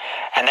begotten.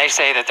 And they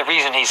say that the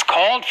reason he's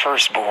called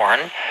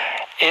firstborn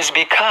is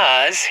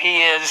because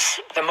he is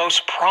the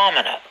most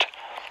prominent.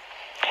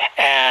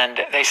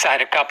 And they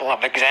cite a couple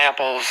of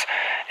examples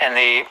in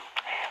the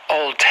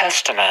Old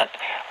Testament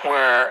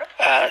where,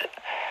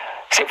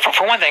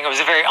 for one thing, it was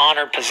a very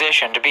honored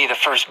position to be the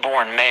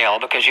firstborn male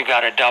because you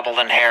got a double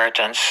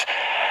inheritance.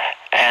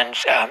 And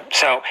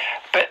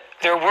but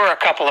there were a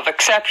couple of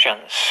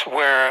exceptions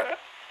where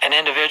an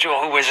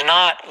individual who was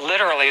not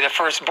literally the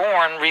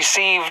firstborn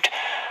received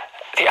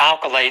the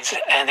accolades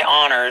and the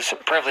honors,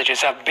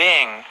 privileges of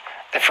being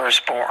the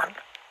firstborn.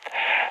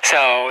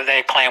 So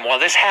they claim, well,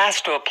 this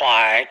has to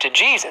apply to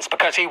Jesus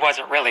because he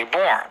wasn't really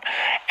born.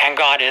 And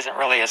God isn't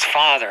really his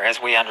father,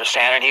 as we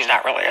understand it. He's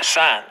not really a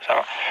son.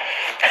 So,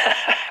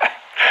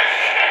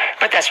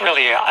 but that's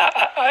really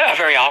a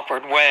very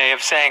awkward way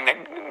of saying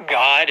that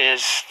God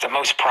is the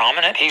most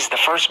prominent. He's the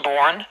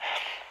firstborn.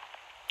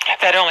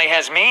 That only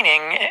has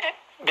meaning,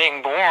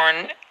 being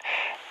born,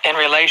 in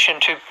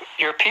relation to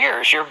your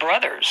peers, your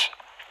brothers.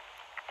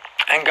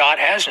 And God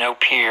has no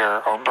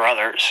peer or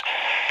brothers.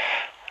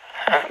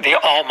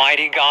 The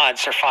Almighty God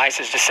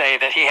suffices to say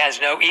that he has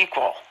no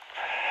equal.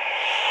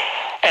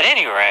 At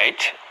any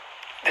rate,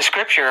 the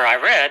scripture I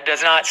read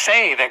does not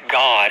say that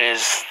God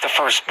is the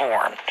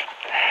firstborn.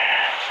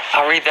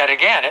 I'll read that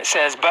again. It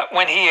says, but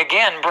when he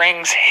again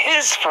brings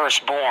his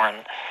firstborn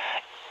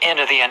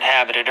into the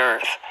inhabited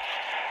earth.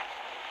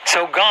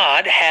 So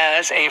God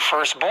has a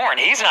firstborn.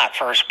 He's not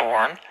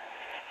firstborn.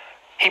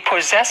 He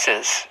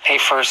possesses a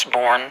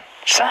firstborn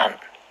son.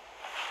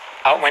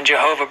 When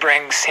Jehovah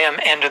brings him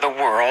into the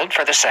world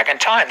for the second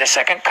time, the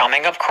second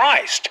coming of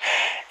Christ.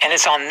 And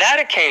it's on that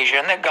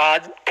occasion that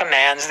God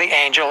commands the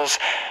angels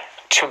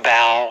to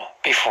bow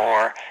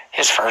before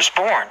his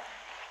firstborn.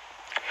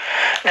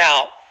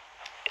 Now,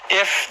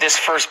 if this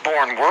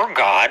firstborn were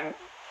God,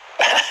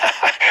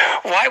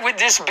 why would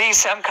this be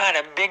some kind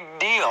of big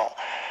deal?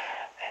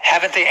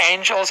 Haven't the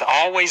angels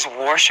always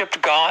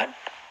worshipped God?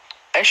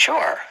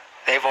 Sure,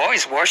 they've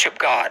always worshipped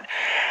God.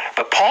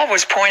 But Paul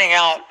was pointing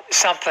out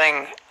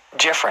something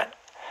different.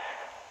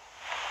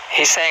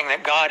 He's saying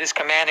that God is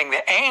commanding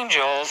the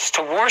angels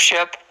to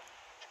worship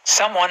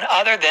someone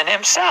other than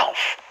himself.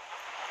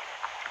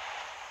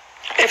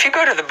 If you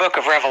go to the book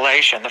of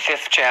Revelation, the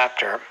 5th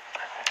chapter,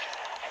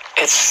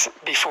 it's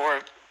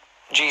before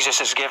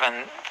Jesus is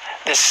given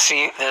the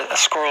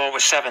scroll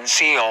with 7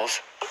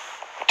 seals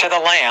to the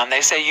Lamb.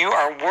 They say, you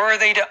are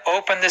worthy to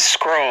open this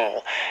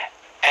scroll.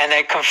 And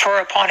they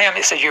confer upon him.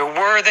 It says, you're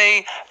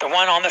worthy, the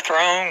one on the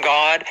throne,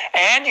 God,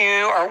 and you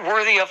are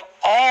worthy of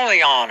all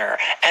the honor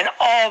and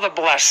all the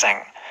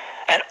blessing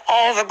and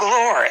all the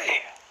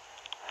glory.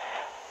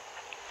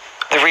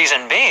 The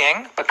reason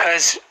being,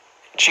 because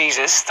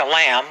Jesus, the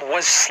Lamb,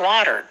 was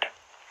slaughtered.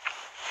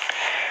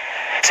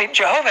 See,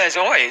 Jehovah has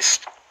always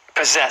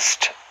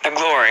possessed the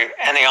glory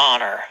and the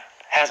honor,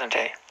 hasn't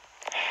he?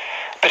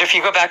 But if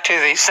you go back to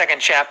the 2nd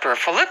chapter of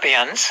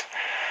Philippians,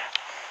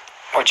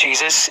 where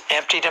Jesus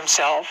emptied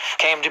himself,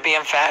 came to be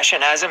in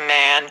fashion as a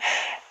man,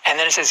 and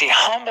then it says he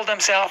humbled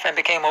himself and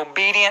became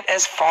obedient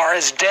as far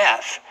as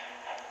death.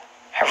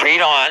 I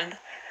read on,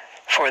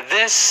 for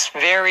this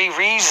very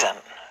reason,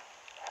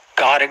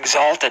 God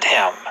exalted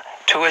him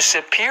to a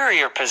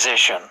superior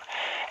position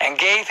and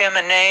gave him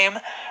a name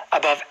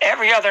above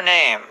every other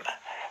name,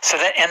 so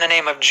that in the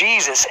name of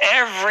Jesus,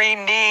 every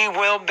knee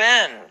will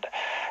bend.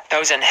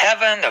 Those in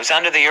heaven, those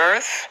under the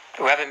earth,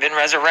 who haven't been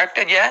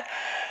resurrected yet,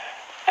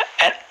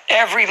 and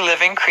every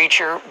living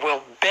creature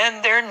will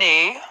bend their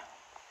knee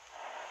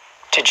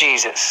to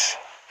Jesus.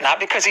 not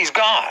because he's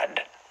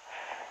God,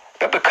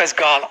 but because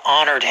God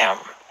honored him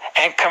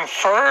and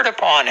conferred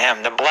upon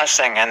him the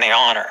blessing and the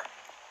honor,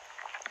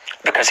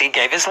 because he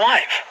gave his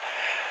life.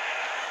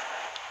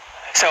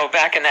 So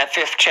back in that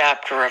 5th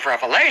chapter of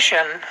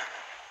Revelation,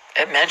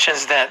 it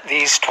mentions that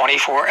these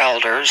 24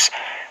 elders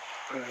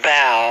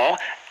bow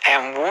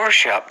and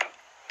worship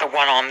the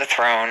one on the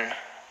throne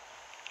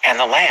and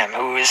the Lamb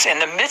who is in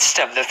the midst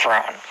of the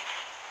throne.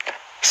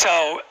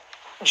 So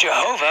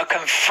Jehovah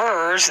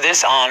confers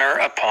this honor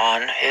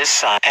upon his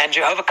Son, and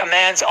Jehovah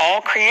commands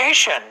all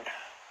creation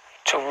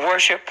to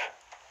worship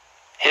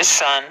his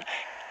Son.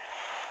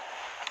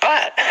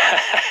 But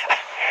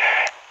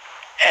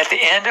at the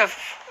end of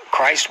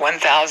Christ's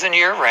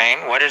 1,000-year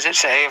reign, what does it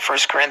say in 1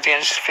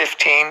 Corinthians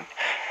 15,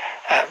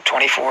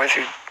 24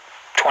 through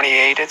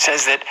 28? It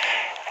says that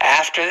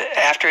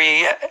after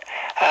he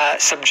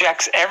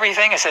subjects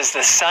everything, it says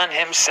the Son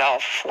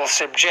himself will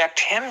subject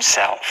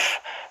himself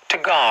to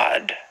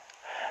God,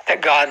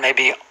 that God may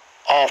be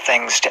all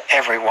things to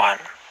everyone.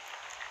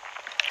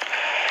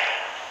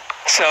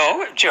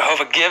 So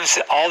Jehovah gives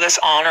all this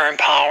honor and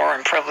power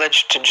and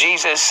privilege to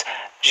Jesus.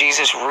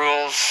 Jesus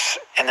rules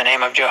in the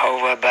name of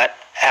Jehovah, but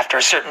after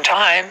a certain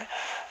time,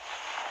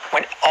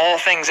 when all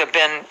things have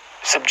been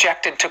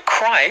subjected to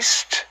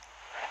Christ,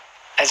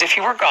 as if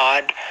he were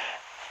God,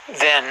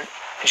 then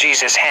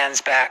Jesus hands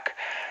back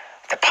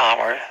the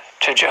power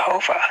to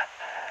Jehovah.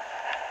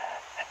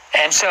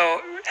 And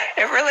so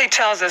it really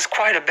tells us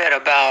quite a bit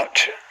about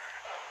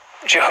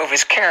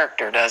Jehovah's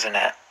character, doesn't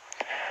it?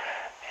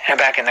 And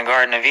back in the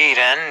Garden of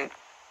Eden,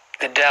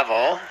 the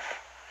devil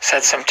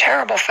said some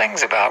terrible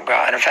things about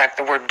God. In fact,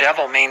 the word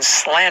devil means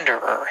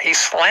slanderer. He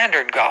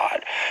slandered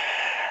God.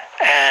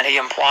 And he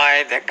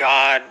implied that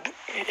God,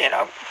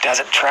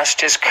 doesn't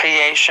trust his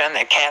creation,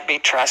 that can't be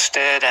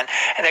trusted, and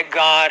that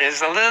God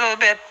is a little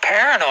bit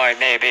paranoid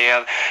maybe.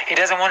 He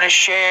doesn't want to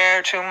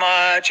share too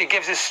much. He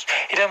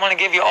doesn't want to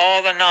give you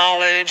all the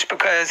knowledge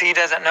because he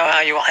doesn't know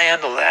how you'll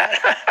handle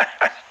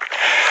that.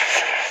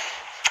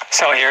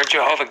 So here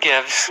Jehovah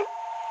gives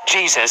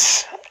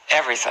Jesus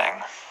everything.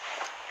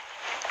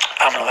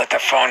 I'm going to let the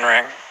phone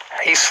ring.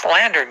 He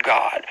slandered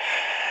God.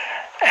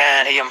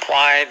 And he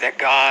implied that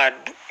God,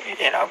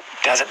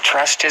 doesn't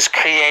trust his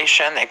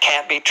creation, that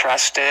can't be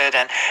trusted,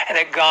 and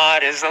that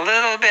God is a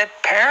little bit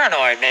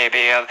paranoid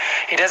maybe.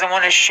 He doesn't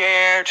want to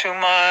share too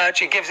much.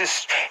 He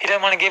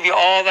doesn't want to give you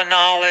all the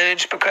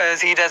knowledge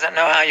because he doesn't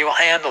know how you'll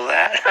handle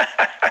that.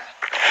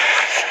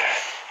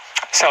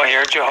 So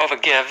here Jehovah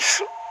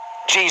gives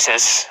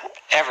Jesus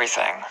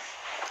everything.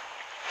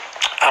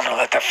 I'm going to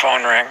let the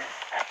phone ring.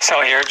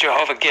 So here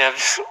Jehovah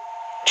gives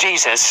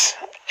Jesus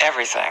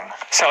everything.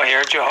 So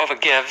here Jehovah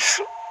gives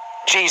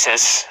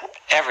Jesus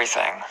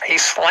everything. He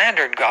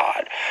slandered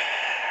God.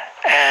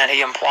 And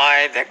he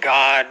implied that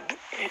God,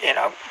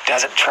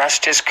 doesn't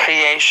trust his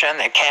creation,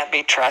 that can't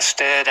be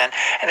trusted, and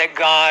that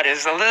God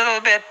is a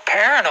little bit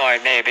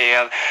paranoid maybe.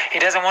 He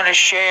doesn't want to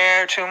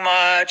share too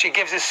much. He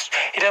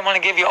doesn't want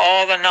to give you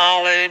all the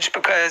knowledge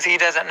because he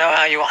doesn't know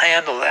how you'll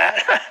handle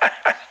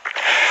that.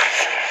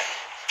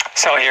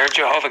 So here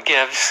Jehovah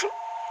gives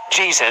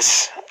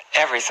Jesus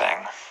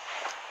everything.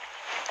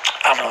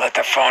 I'm going to let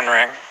the phone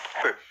ring.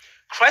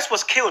 Christ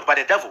was killed by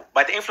the devil,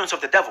 by the influence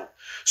of the devil.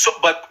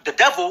 But the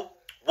devil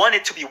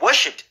wanted to be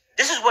worshipped.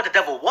 This is what the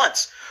devil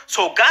wants.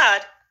 So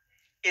God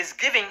is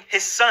giving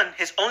his Son,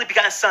 his only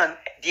begotten Son,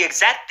 the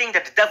exact thing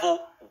that the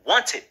devil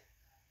wanted.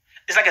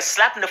 It's like a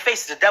slap in the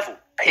face to the devil.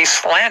 He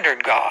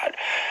slandered God.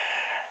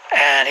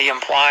 And he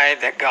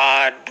implied that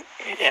God,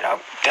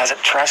 doesn't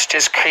trust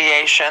his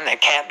creation, that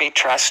can't be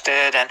trusted,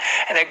 and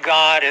that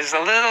God is a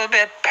little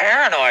bit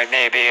paranoid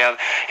maybe.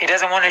 He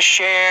doesn't want to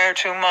share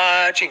too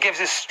much. He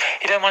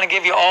doesn't want to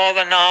give you all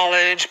the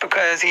knowledge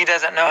because he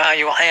doesn't know how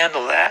you'll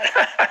handle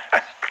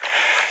that.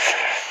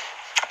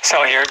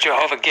 So here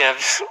Jehovah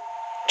gives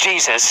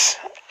Jesus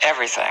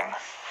everything.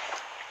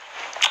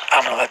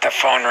 I'm going to let the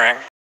phone ring.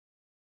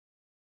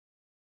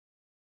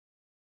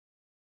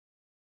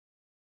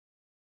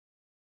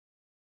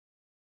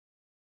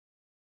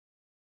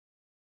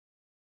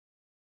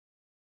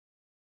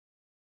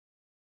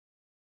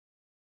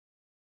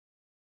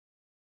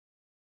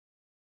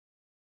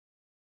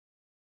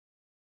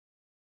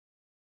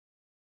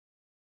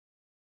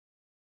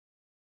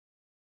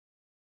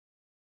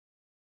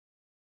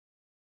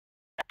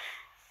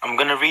 I'm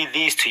going to read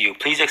these to you.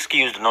 Please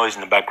excuse the noise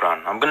in the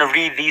background. I'm going to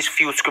read these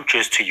few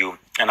scriptures to you,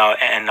 and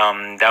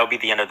that'll be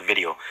the end of the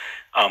video.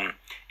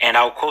 And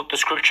I'll quote the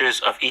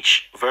scriptures of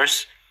each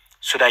verse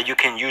so that you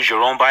can use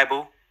your own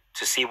Bible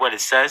to see what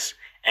it says.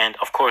 And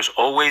of course,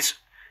 always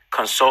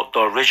consult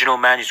the original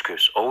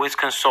manuscripts. Always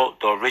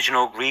consult the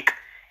original Greek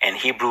and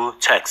Hebrew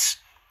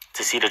texts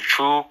to see the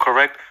true,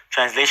 correct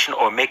translation,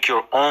 or make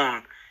your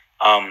own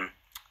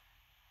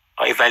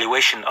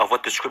evaluation of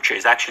what the scripture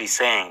is actually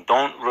saying.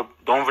 Don't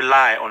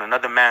rely on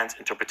another man's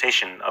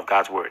interpretation of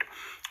God's word.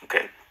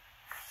 Okay.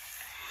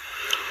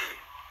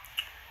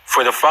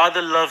 For the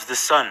Father loves the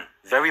Son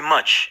very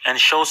much and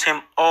shows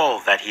him all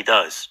that he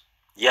does.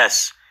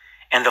 Yes,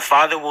 and the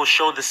Father will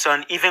show the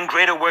Son even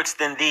greater works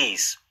than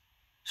these,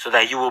 so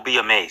that you will be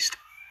amazed.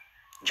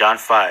 John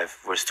 5,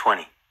 verse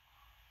 20.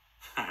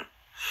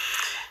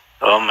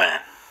 Oh man.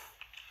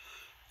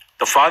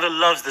 The Father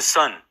loves the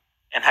Son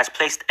and has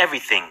placed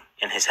everything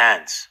in his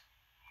hands.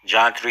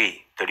 John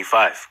 3,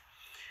 35.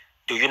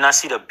 Do you not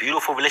see the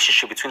beautiful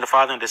relationship between the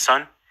Father and the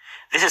Son?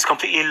 This is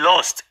completely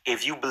lost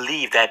if you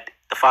believe that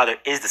the Father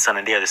is the Son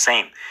and they are the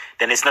same.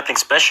 Then it's nothing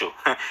special.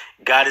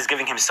 God is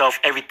giving himself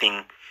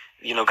everything.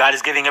 God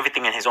is giving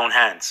everything in his own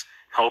hands.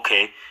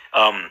 Okay.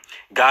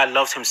 God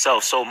loves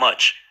himself so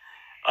much.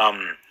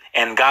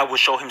 And God will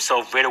show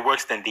himself greater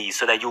works than these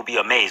so that you'll be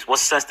amazed. What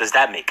sense does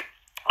that make?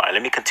 All right,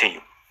 let me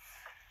continue.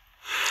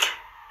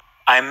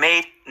 I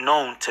made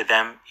known to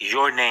them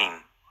your name,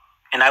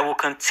 and I will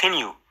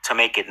continue to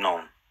make it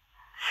known,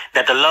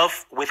 that the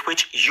love with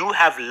which you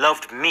have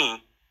loved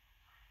me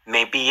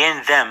may be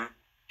in them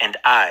and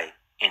I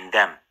in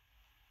them.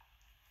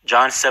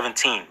 John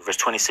 17, verse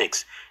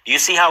 26. Do you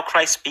see how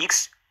Christ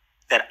speaks?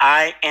 That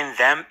I in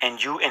them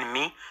and you in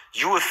me?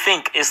 You would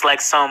think it's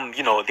like some,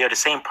 they're the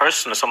same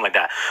person or something like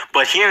that.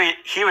 But here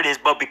it is.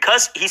 But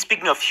because he's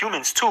speaking of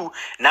humans too,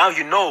 now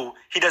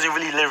he doesn't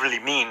really literally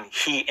mean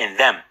he in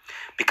them.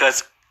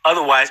 Because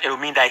otherwise it would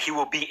mean that he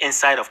will be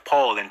inside of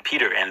Paul and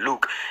Peter and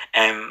Luke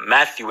and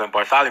Matthew and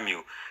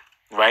Bartholomew.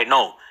 Right?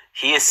 No,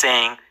 he is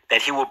saying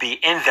that he will be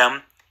in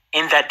them,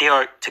 in that they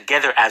are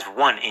together as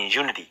one in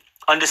unity.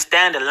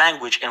 Understand the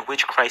language in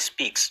which Christ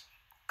speaks.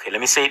 Okay, let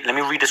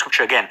me read the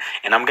scripture again,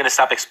 and I'm going to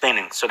stop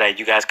explaining so that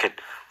you guys could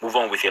move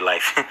on with your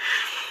life.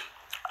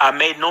 I have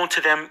made known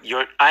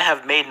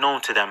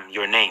to them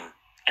your name,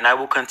 and I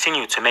will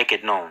continue to make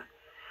it known,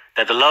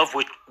 that the love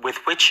with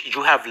which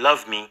you have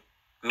loved me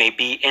may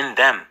be in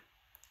them,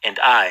 and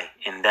I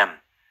in them.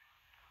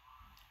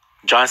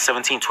 John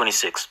 17,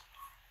 26.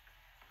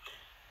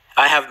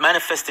 I have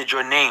manifested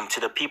your name to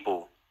the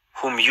people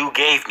whom you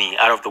gave me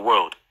out of the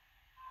world.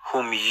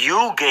 Whom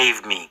you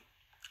gave me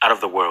out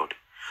of the world.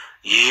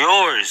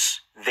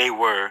 Yours they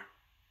were,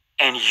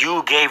 and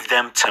you gave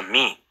them to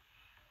me,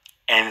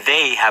 and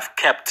they have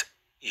kept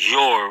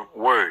your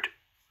word.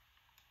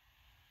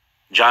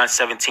 John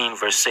 17,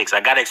 verse 6.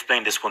 I got to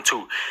explain this one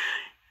too.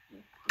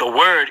 The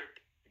word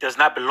does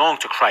not belong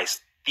to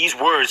Christ. These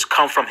words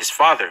come from his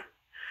Father.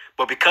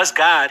 But because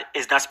God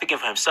is not speaking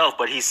for himself,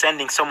 but he's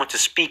sending someone to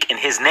speak in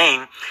his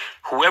name,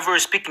 whoever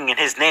is speaking in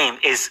his name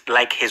is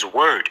like his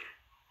word.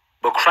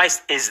 But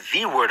Christ is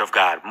the word of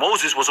God.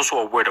 Moses was also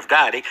a word of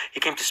God. He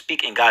came to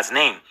speak in God's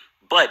name.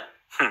 But,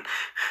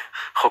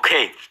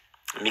 okay,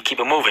 let me keep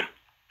it moving.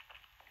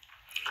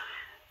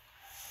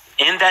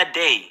 In that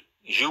day,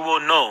 you will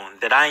know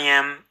that I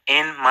am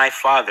in my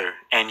Father,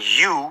 and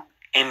you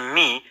in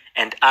me,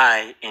 and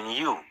I in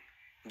you.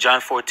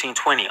 John 14,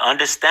 20.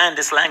 Understand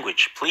this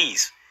language,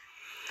 please.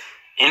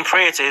 In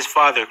prayer to his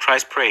Father,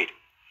 Christ prayed,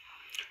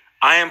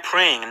 I am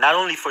praying not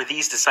only for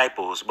these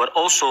disciples, but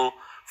also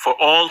for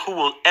all who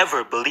will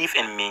ever believe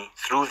in me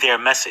through their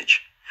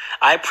message.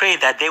 I pray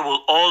that they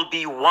will all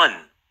be one,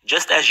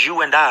 just as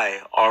you and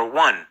I are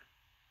one.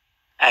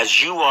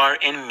 As you are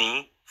in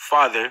me,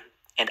 Father,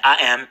 and I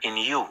am in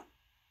you.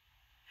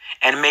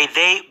 And may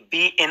they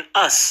be in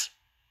us,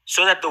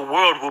 so that the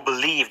world will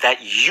believe that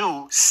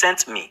you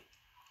sent me.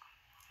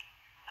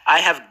 I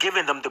have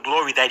given them the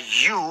glory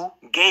that you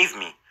gave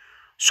me,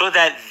 so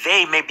that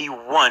they may be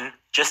one,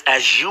 just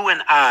as you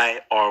and I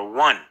are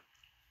one.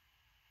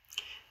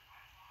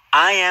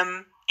 I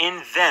am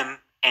in them,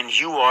 and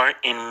you are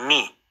in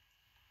me.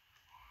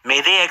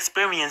 May they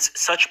experience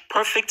such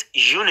perfect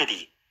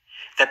unity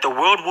that the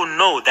world will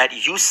know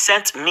that you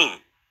sent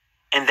me,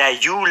 and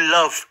that you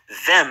love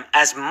them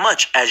as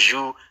much as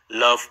you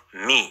love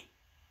me.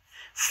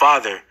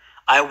 Father,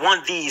 I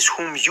want these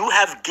whom you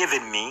have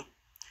given me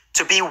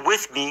to be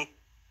with me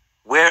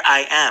where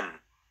I am.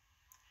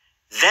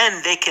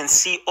 Then they can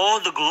see all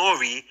the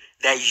glory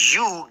that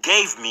you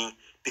gave me,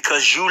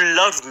 because you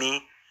loved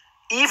me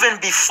even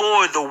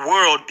before the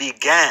world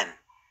began.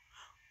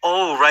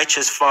 Oh,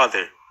 righteous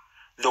Father,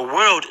 the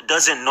world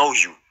doesn't know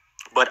you,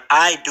 but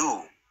I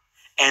do.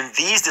 And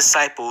these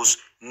disciples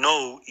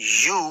know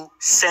you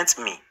sent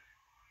me.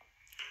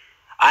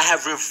 I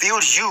have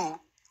revealed you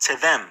to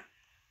them,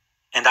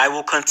 and I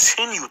will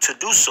continue to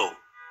do so.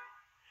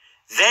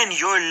 Then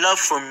your love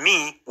for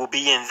me will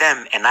be in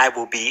them, and I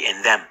will be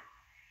in them.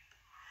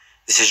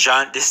 This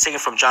is taken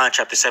from John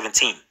chapter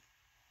 17.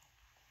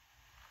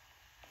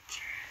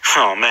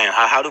 Oh man,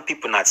 how do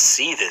people not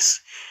see this?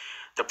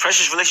 The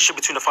precious relationship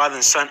between the Father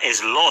and the Son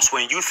is lost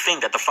when you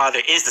think that the Father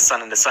is the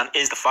Son and the Son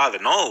is the Father.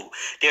 No,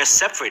 they are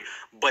separate,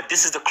 but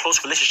this is the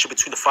close relationship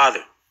between the Father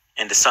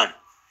and the Son.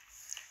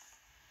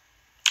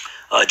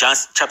 John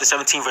chapter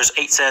 17 verse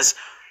 8 says,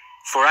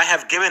 For I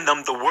have given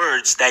them the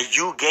words that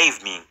you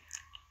gave me,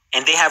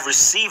 and they have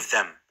received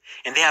them,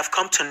 and they have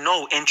come to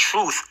know in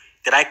truth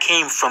that I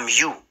came from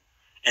you,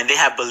 and they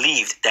have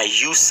believed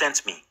that you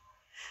sent me.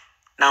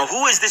 Now,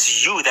 who is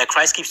this you that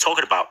Christ keeps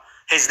talking about?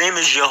 His name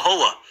is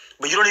Yehowah,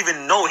 but you don't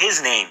even know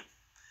his name.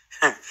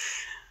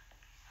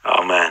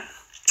 Oh, man.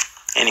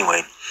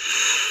 Anyway,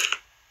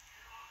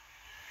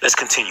 let's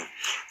continue.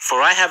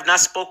 For I have not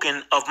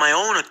spoken of my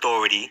own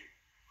authority,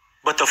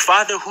 But the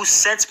Father who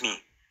sent me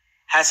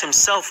has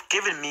himself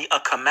given me a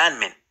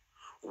commandment,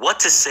 what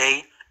to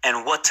say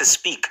and what to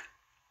speak.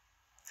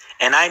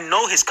 And I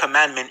know his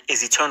commandment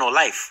is eternal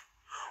life.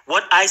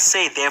 What I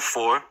say,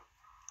 therefore,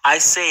 I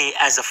say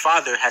as the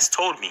Father has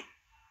told me.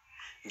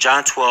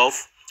 John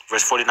 12,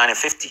 verse 49 and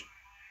 50.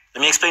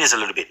 Let me explain this a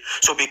little bit.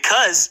 So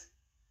because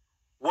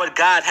what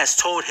God has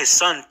told his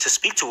Son to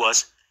speak to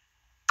us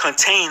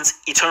contains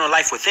eternal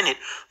life within it,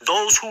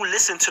 those who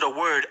listen to the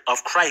word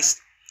of Christ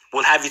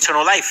will have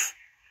eternal life.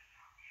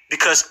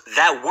 Because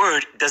that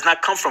word does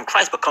not come from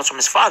Christ, but comes from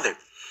his Father.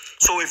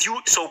 So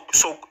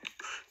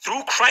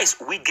through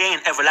Christ, we gain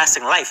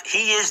everlasting life.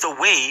 He is the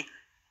way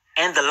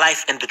and the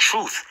life and the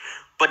truth.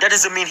 But that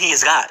doesn't mean he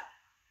is God.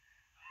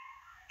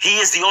 He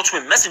is the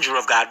ultimate messenger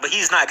of God, but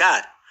he's not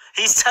God.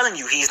 He's telling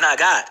you he's not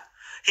God.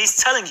 He's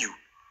telling you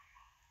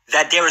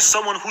that there is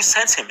someone who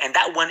sent him, and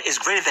that one is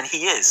greater than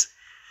he is.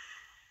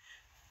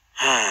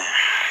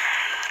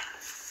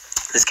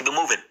 Let's keep it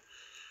moving.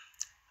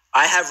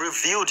 I have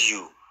revealed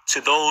you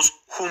to those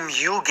whom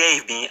you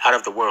gave me out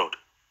of the world.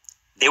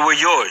 They were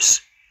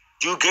yours.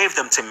 You gave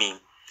them to me,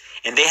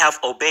 and they have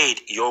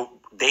obeyed your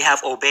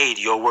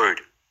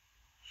word.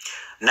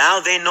 Now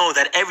they know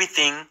that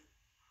everything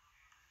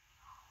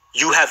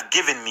you have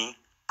given me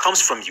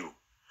comes from you.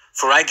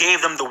 For I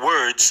gave them the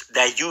words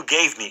that you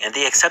gave me, and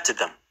they accepted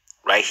them.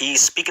 Right?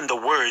 He's speaking the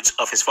words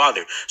of his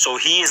Father. So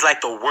he is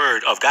like the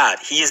word of God.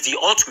 He is the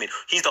ultimate.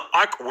 He's the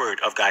ark word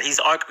of God. He's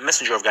the ark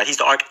messenger of God. He's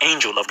the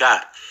archangel of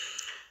God.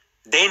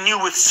 They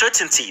knew with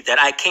certainty that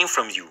I came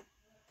from you,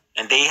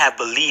 and they have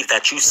believed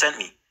that you sent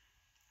me.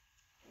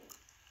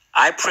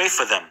 I pray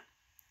for them.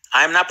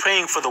 I am not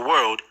praying for the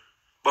world,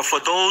 but for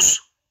those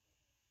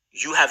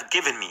you have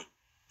given me,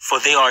 for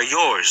they are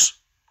yours.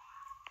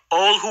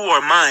 All who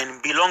are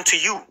mine belong to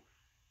you,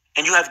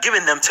 and you have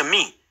given them to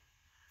me,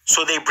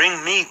 so they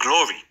bring me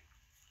glory.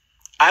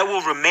 I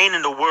will remain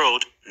in the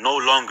world no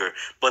longer,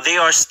 but they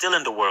are still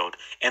in the world,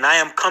 and I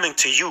am coming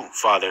to you,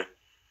 Father.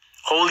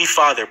 Holy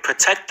Father,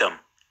 protect them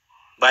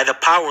by the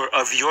power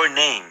of your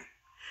name,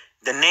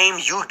 the name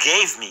you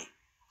gave me.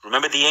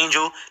 Remember the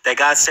angel that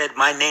God said,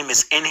 my name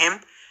is in him?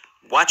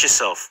 Watch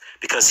yourself,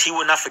 because he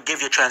will not forgive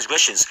your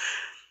transgressions.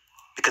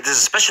 Because this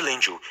is a special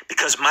angel,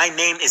 because my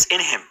name is in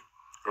him.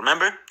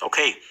 Remember?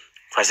 Okay.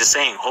 Christ is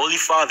saying, Holy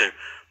Father,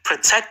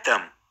 protect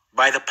them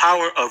by the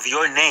power of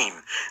your name,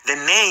 the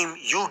name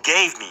you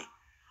gave me,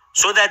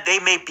 so that they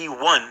may be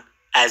one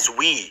as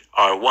we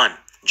are one.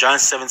 John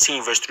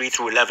 17, verse 3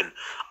 through 11.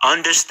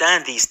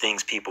 Understand these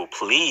things, people,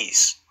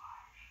 please.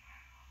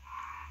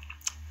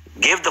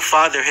 Give the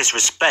Father his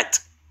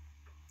respect,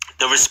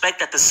 the respect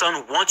that the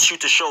Son wants you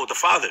to show the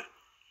Father.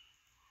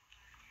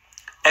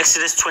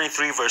 Exodus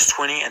 23, verse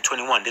 20 and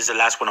 21. This is the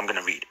last one I'm going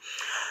to read.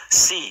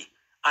 See,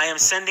 I am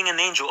sending an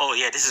angel. Oh,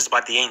 yeah, this is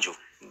about the angel.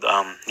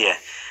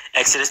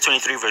 Exodus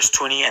 23, verse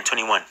 20 and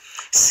 21.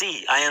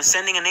 See, I am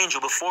sending an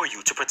angel before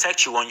you to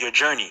protect you on your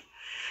journey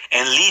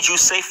and lead you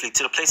safely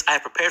to the place I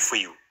have prepared for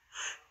you.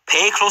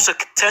 Pay close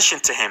attention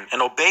to him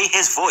and obey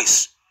his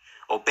voice.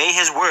 Obey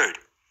his word.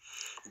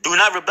 Do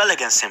not rebel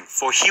against him,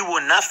 for he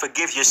will not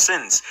forgive your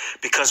sins,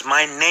 because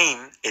my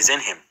name is in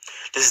him.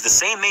 This is the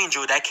same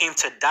angel that came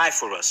to die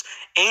for us.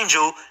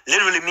 Angel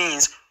literally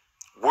means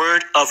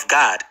word of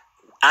God.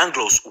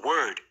 Anglos,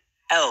 word.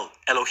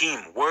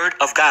 Elohim, word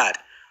of God.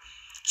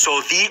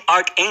 So the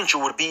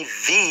archangel would be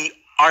the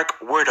ark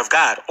word of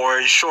God, or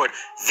in short,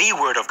 the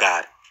word of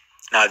God.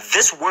 Now,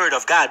 this word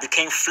of God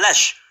became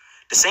flesh.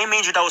 The same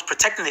angel that was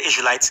protecting the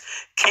Israelites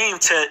came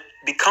to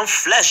become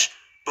flesh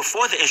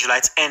before the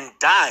Israelites and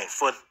die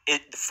for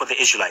the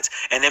Israelites.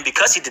 And then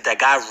because he did that,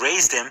 God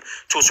raised him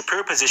to a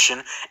superior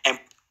position and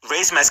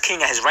raised him as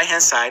king at his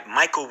right-hand side.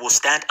 Michael will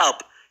stand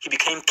up. He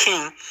became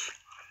king.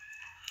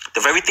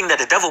 The very thing that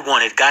the devil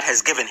wanted, God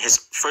has given his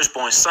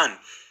firstborn son.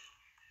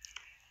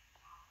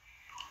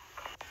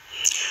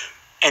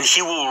 And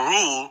he will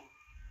rule,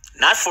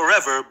 not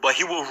forever, but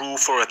he will rule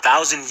for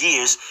 1,000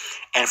 years.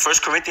 And 1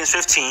 Corinthians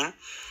 15,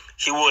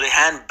 he will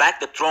hand back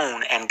the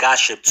throne and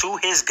Godship to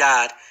his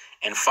God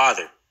and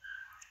Father.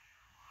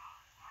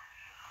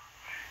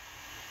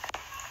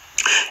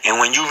 And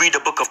when you read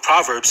the book of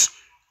Proverbs,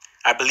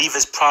 I believe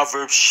it's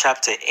Proverbs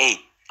chapter 8.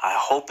 I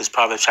hope it's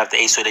Proverbs chapter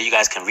 8 so that you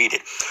guys can read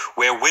it,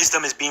 where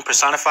wisdom is being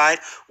personified,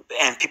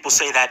 and people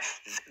say that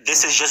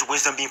this is just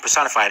wisdom being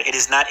personified. It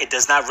is not. It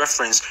does not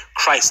reference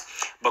Christ,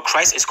 but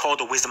Christ is called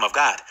the wisdom of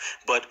God.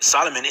 But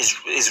Solomon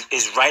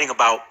is writing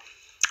about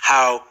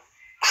how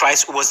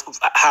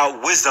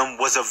wisdom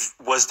was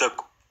the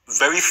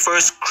very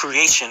first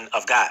creation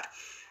of God,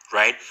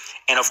 right?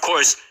 And of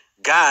course,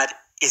 God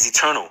is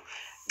eternal.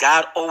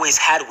 God always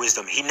had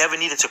wisdom. He never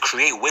needed to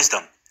create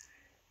wisdom.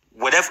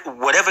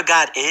 Whatever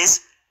God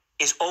is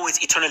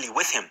always eternally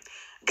with him.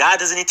 God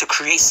doesn't need to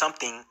create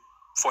something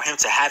for him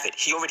to have it.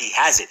 He already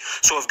has it.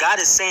 So if God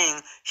is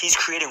saying he's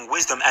creating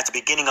wisdom at the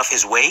beginning of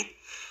his way,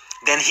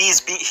 then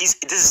this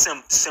is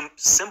some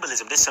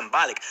symbolism, this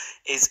symbolic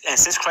and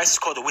since Christ is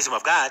called the wisdom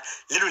of God,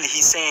 literally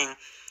he's saying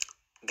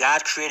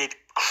God created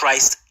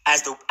Christ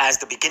as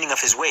the beginning of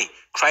his way.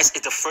 Christ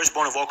is the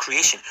firstborn of all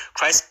creation.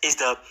 Christ is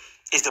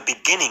the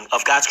beginning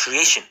of God's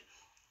creation.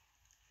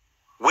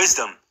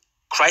 Wisdom.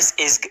 Christ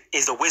is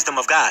the wisdom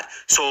of God.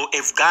 So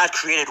if God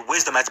created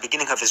wisdom at the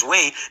beginning of his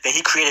way, then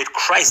he created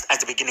Christ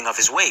at the beginning of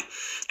his way.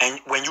 And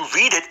when you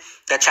read it,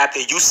 that chapter,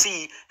 you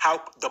see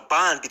how the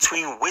bond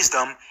between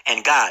wisdom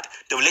and God,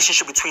 the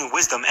relationship between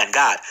wisdom and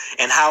God,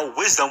 and how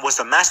wisdom was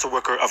the master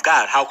worker of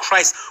God, how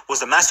Christ was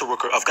the master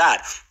worker of God.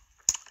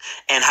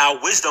 And how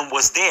wisdom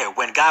was there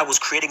when God was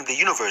creating the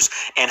universe,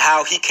 and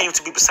how he came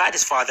to be beside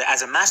his father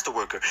as a master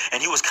worker.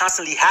 And he was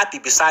constantly happy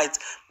beside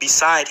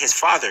his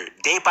father.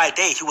 Day by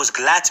day, he was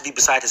glad to be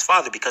beside his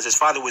father because his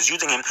father was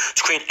using him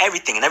to create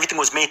everything. And everything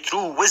was made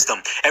through wisdom.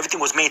 Everything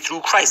was made through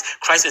Christ.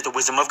 Christ is the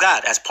wisdom of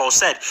God, as Paul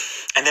said.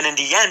 And then in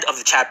the end of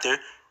the chapter,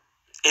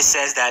 it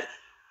says that,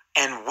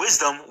 and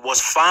wisdom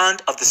was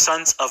fond of the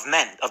sons of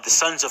men, of the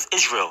sons of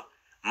Israel.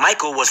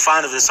 Michael was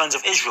fond of the sons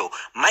of Israel.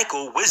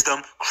 Michael,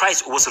 wisdom,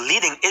 Christ was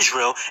leading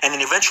Israel. And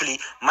then eventually,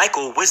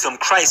 Michael, wisdom,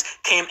 Christ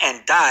came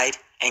and died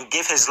and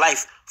gave his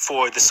life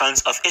for the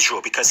sons of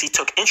Israel because he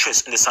took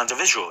interest in the sons of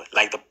Israel.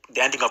 Like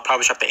the ending of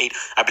Proverbs chapter 8,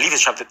 I believe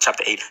it's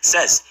chapter 8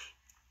 says.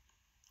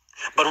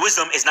 But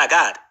wisdom is not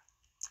God.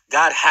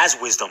 God has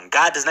wisdom.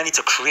 God does not need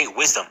to create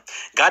wisdom.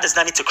 God does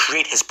not need to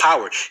create his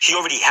power. He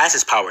already has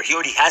his power. He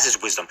already has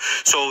his wisdom.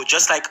 So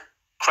just like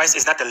Christ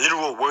is not the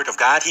literal word of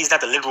God, he's not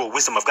the literal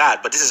wisdom of God,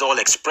 but this is all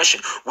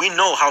expression. We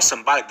know how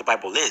symbolic the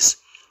Bible is.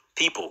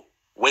 People,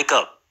 wake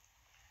up.